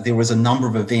 there was a number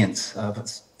of events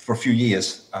for a few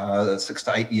years, 6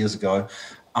 to 8 years ago,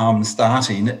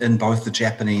 starting in both the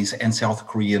Japanese and South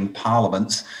Korean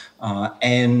parliaments.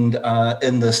 And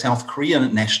in the South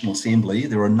Korean National Assembly,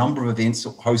 there were a number of events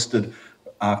hosted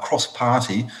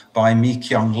cross-party by Mi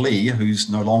Kyung-lee, who's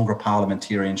no longer a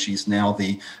parliamentarian. She's now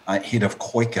the head of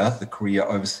KOICA, the Korea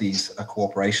Overseas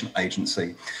Cooperation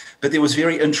Agency. But there was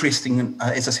very interesting,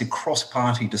 as I said,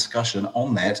 cross-party discussion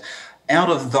on that.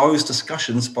 Out of those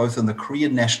discussions, both in the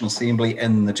Korean National Assembly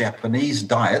and the Japanese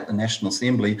Diet, the National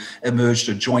Assembly, emerged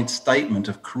a joint statement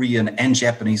of Korean and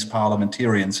Japanese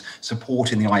parliamentarians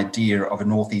supporting the idea of a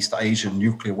Northeast Asian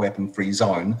nuclear weapon-free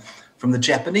zone, From the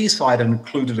Japanese side, it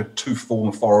included 2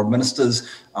 former foreign ministers,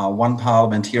 one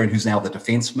parliamentarian who's now the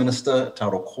defense minister,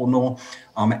 Taro Kono,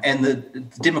 and the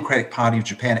Democratic Party of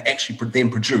Japan actually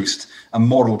then produced a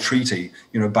model treaty,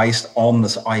 based on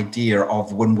this idea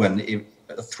of win-win, a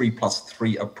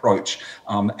 3+3 approach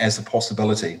as a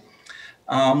possibility.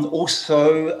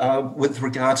 Also, with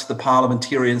regard to the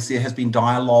parliamentarians, there has been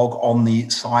dialogue on the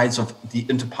sides of the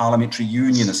Interparliamentary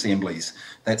Union assemblies.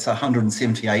 That's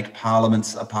 178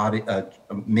 parliaments,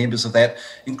 members of that,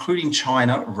 including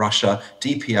China, Russia,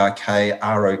 DPRK,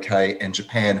 ROK, and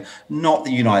Japan. Not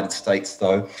the United States,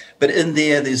 though. But in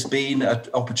there's been an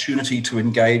opportunity to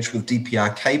engage with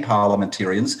DPRK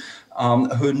parliamentarians,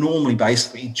 who are normally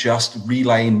basically just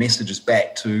relaying messages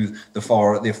back to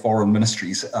their foreign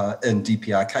ministries in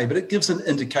DPRK. But it gives an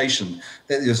indication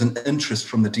that there's an interest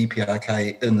from the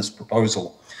DPRK in this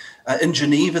proposal. In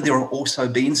Geneva, there have also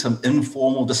been some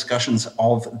informal discussions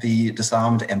of the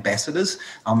disarmed ambassadors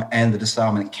and the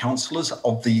disarmament councillors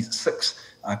of the 6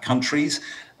 countries.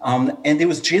 And there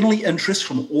was generally interest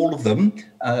from all of them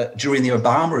during the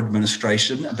Obama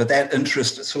administration, but that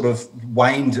interest sort of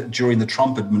waned during the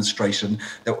Trump administration.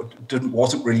 That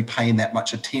wasn't really paying that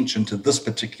much attention to this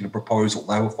particular proposal.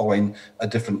 They were following a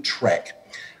different track.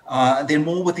 Then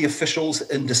more with the officials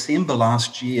in December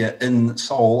last year in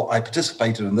Seoul, I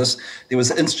participated in this. There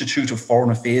was an Institute of Foreign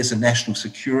Affairs and National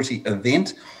Security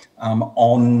event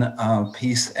on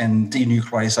peace and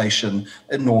denuclearization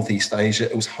in Northeast Asia.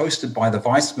 It was hosted by the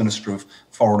Vice Minister of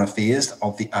Foreign Affairs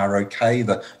of the ROK.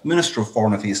 The Minister of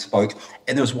Foreign Affairs spoke,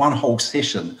 and there was one whole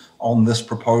session on this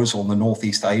proposal in the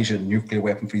Northeast Asian nuclear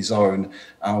weapon-free zone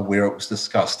where it was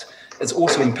discussed. It's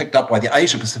also been picked up by the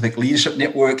Asia Pacific Leadership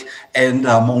Network, and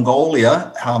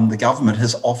Mongolia, the government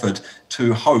has offered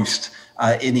to host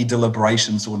any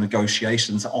deliberations or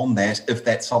negotiations on that if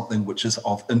that's something which is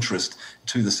of interest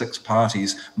to the 6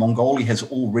 parties. Mongolia has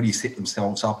already set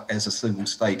themselves up as a single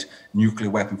state nuclear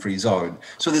weapon-free zone.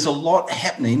 So there's a lot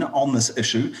happening on this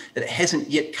issue. It hasn't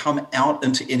yet come out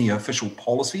into any official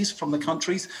policies from the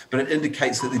countries, but it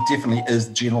indicates that there definitely is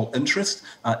general interest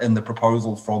in the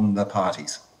proposal from the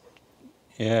parties.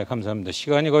 예, 감사합니다.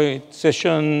 시간이 거의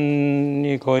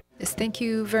세션이 거의 Yes, thank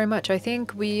you very much. I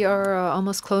think we are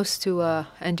almost close to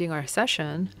ending our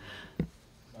session.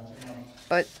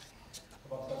 But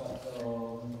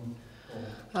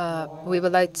we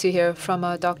would like to hear from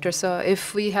Dr. Seo.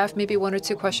 If we have maybe 1 or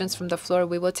 2 questions from the floor,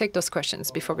 we will take those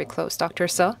questions before we close. Dr.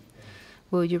 Seo,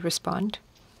 will you respond?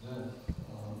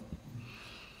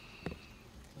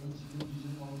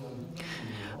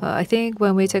 I think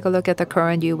when we take a look at the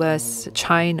current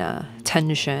U.S.-China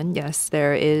tension, yes,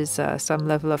 there is some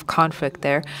level of conflict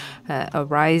there, a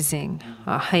rising,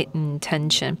 heightened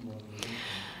tension.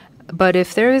 But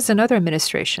if there is another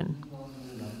administration,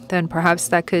 then perhaps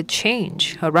that could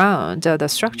change around the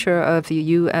structure of the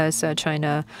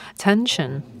U.S.-China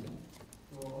tension.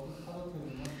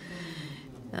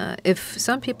 If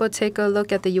some people take a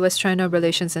look at the U.S.-China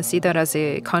relations and see that as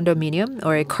a condominium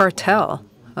or a cartel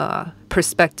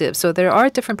perspective. So there are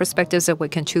different perspectives that we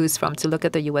can choose from to look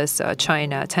at the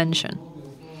U.S.-China tension.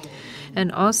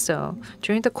 And also,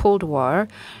 during the Cold War,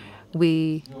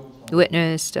 we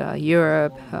witnessed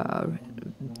Europe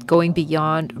going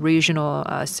beyond regional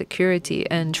security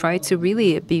and try to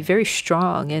really be very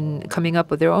strong in coming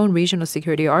up with their own regional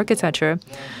security architecture.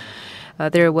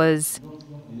 There was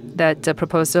that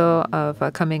proposal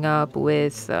of coming up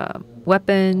with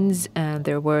weapons, and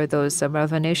there were those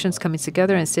relevant nations coming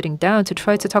together and sitting down to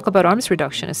try to talk about arms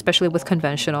reduction, especially with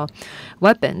conventional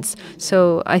weapons.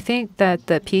 So I think that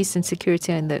the peace and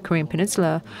security in the Korean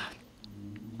Peninsula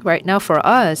right now for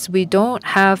us, we don't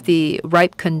have the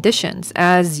ripe conditions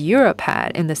as Europe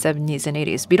had in the 70s and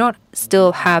 80s. We don't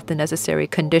still have the necessary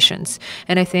conditions.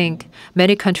 And I think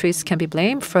many countries can be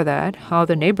blamed for that. All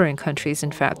the neighboring countries,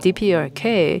 in fact,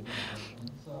 DPRK,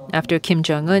 after Kim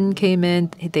Jong-un came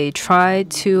in, they tried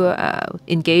to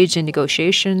engage in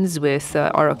negotiations with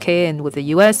ROK and with the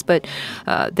U.S., but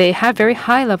they had very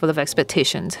high level of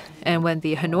expectations. And when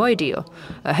the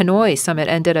Hanoi summit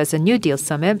ended as a New Deal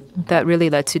summit, that really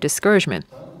led to discouragement.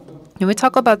 When we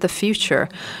talk about the future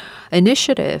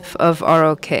initiative of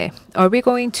ROK, are we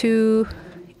going to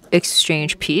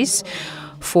exchange peace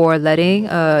for letting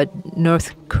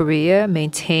North Korea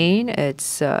maintain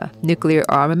its nuclear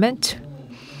armament?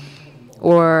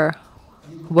 Or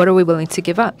what are we willing to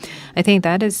give up? I think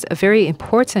that is a very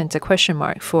important question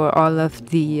mark for all of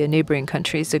the neighboring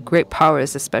countries, the great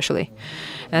powers especially.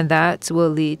 And that will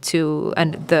lead to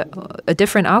a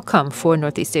different outcome for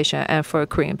Northeast Asia and for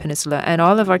Korean Peninsula. And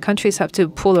all of our countries have to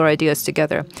pull our ideas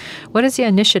together. What is the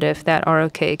initiative that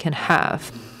ROK can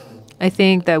have? I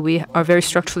think that we are very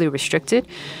structurally restricted,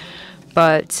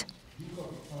 but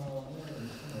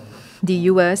the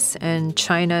U.S. and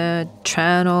China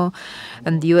channel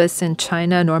and the U.S. and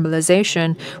China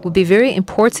normalization will be very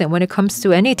important when it comes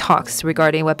to any talks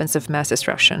regarding weapons of mass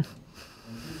destruction.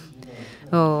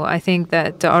 Oh, I think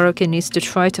that the ROK needs to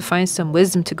try to find some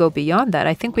wisdom to go beyond that.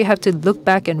 I think we have to look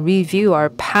back and review our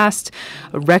past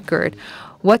record.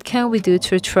 What can we do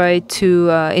to try to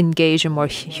engage in more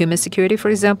human security, for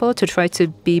example, to try to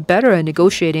be better at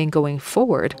negotiating going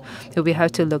forward? So we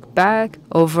have to look back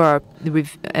over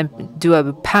and do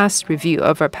a past review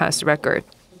of our past record.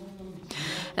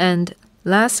 And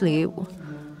lastly,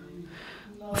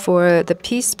 for the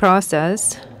peace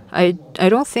process, I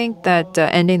don't think that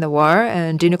ending the war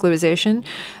and denuclearization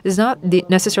is not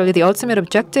necessarily the ultimate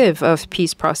objective of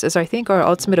peace process. I think our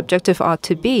ultimate objective ought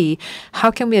to be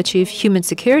how can we achieve human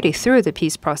security through the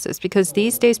peace process? Because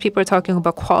these days people are talking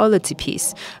about quality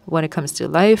peace when it comes to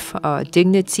life,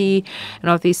 dignity,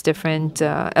 and all these different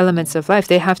elements of life.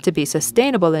 They have to be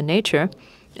sustainable in nature.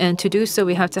 And to do so,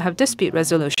 we have to have dispute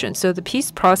resolution. So the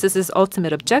peace process's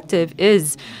ultimate objective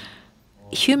is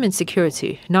human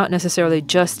security, not necessarily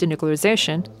just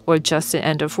denuclearization or just the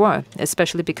end of war,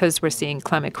 especially because we're seeing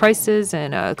climate crisis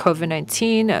and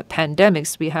COVID-19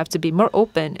 pandemics. We have to be more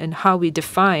open in how we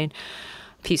define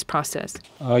peace process.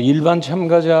 일반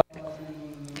참가자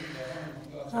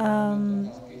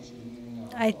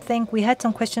I think we had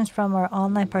some questions from our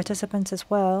online participants as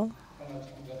well.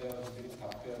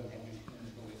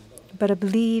 But I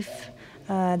believe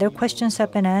their questions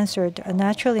have been answered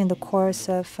naturally in the course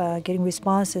of getting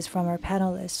responses from our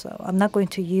panelists. So I'm not going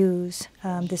to use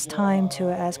this time to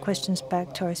ask questions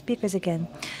back to our speakers again.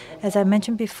 As I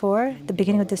mentioned before, at the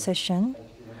beginning of the session,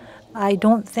 I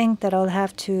don't think that I'll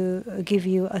have to give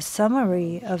you a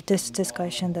summary of this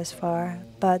discussion thus far.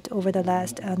 But over the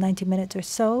last 90 minutes or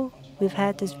so, we've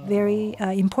had this very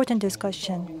important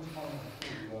discussion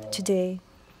today.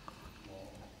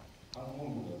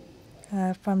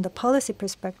 From the policy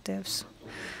perspectives,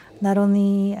 not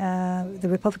only the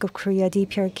Republic of Korea,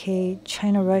 DPRK,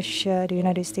 China, Russia, the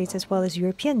United States, as well as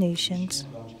European nations.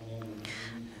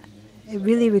 It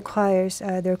really requires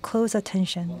their close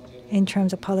attention in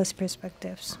terms of policy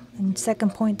perspectives. And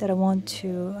second point that I want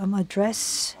to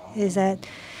address is that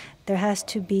there has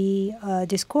to be a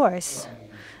discourse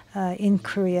in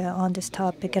Korea on this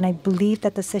topic, and I believe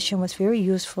that the session was very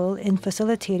useful in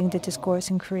facilitating the discourse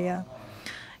in Korea.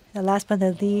 Last but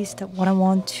not least, what I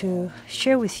want to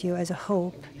share with you as a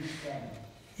hope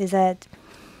is that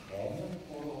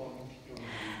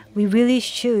we really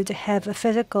should have a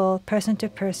physical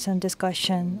person-to-person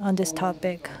discussion on this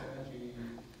topic.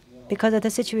 Because of the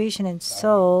situation in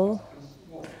Seoul,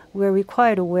 we're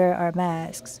required to wear our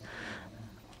masks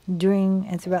during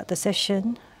and throughout the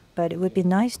session, but it would be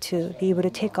nice to be able to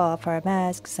take off our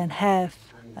masks and have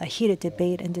a heated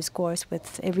debate and discourse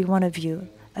with every one of you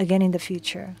again in the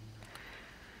future.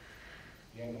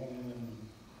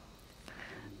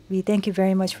 We thank you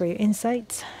very much for your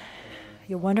insights,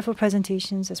 your wonderful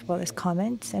presentations, as well as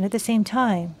comments. And at the same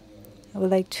time, I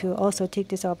would like to also take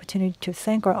this opportunity to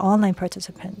thank our online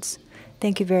participants.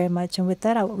 Thank you very much. And with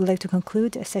that, I would like to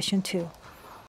conclude session 2.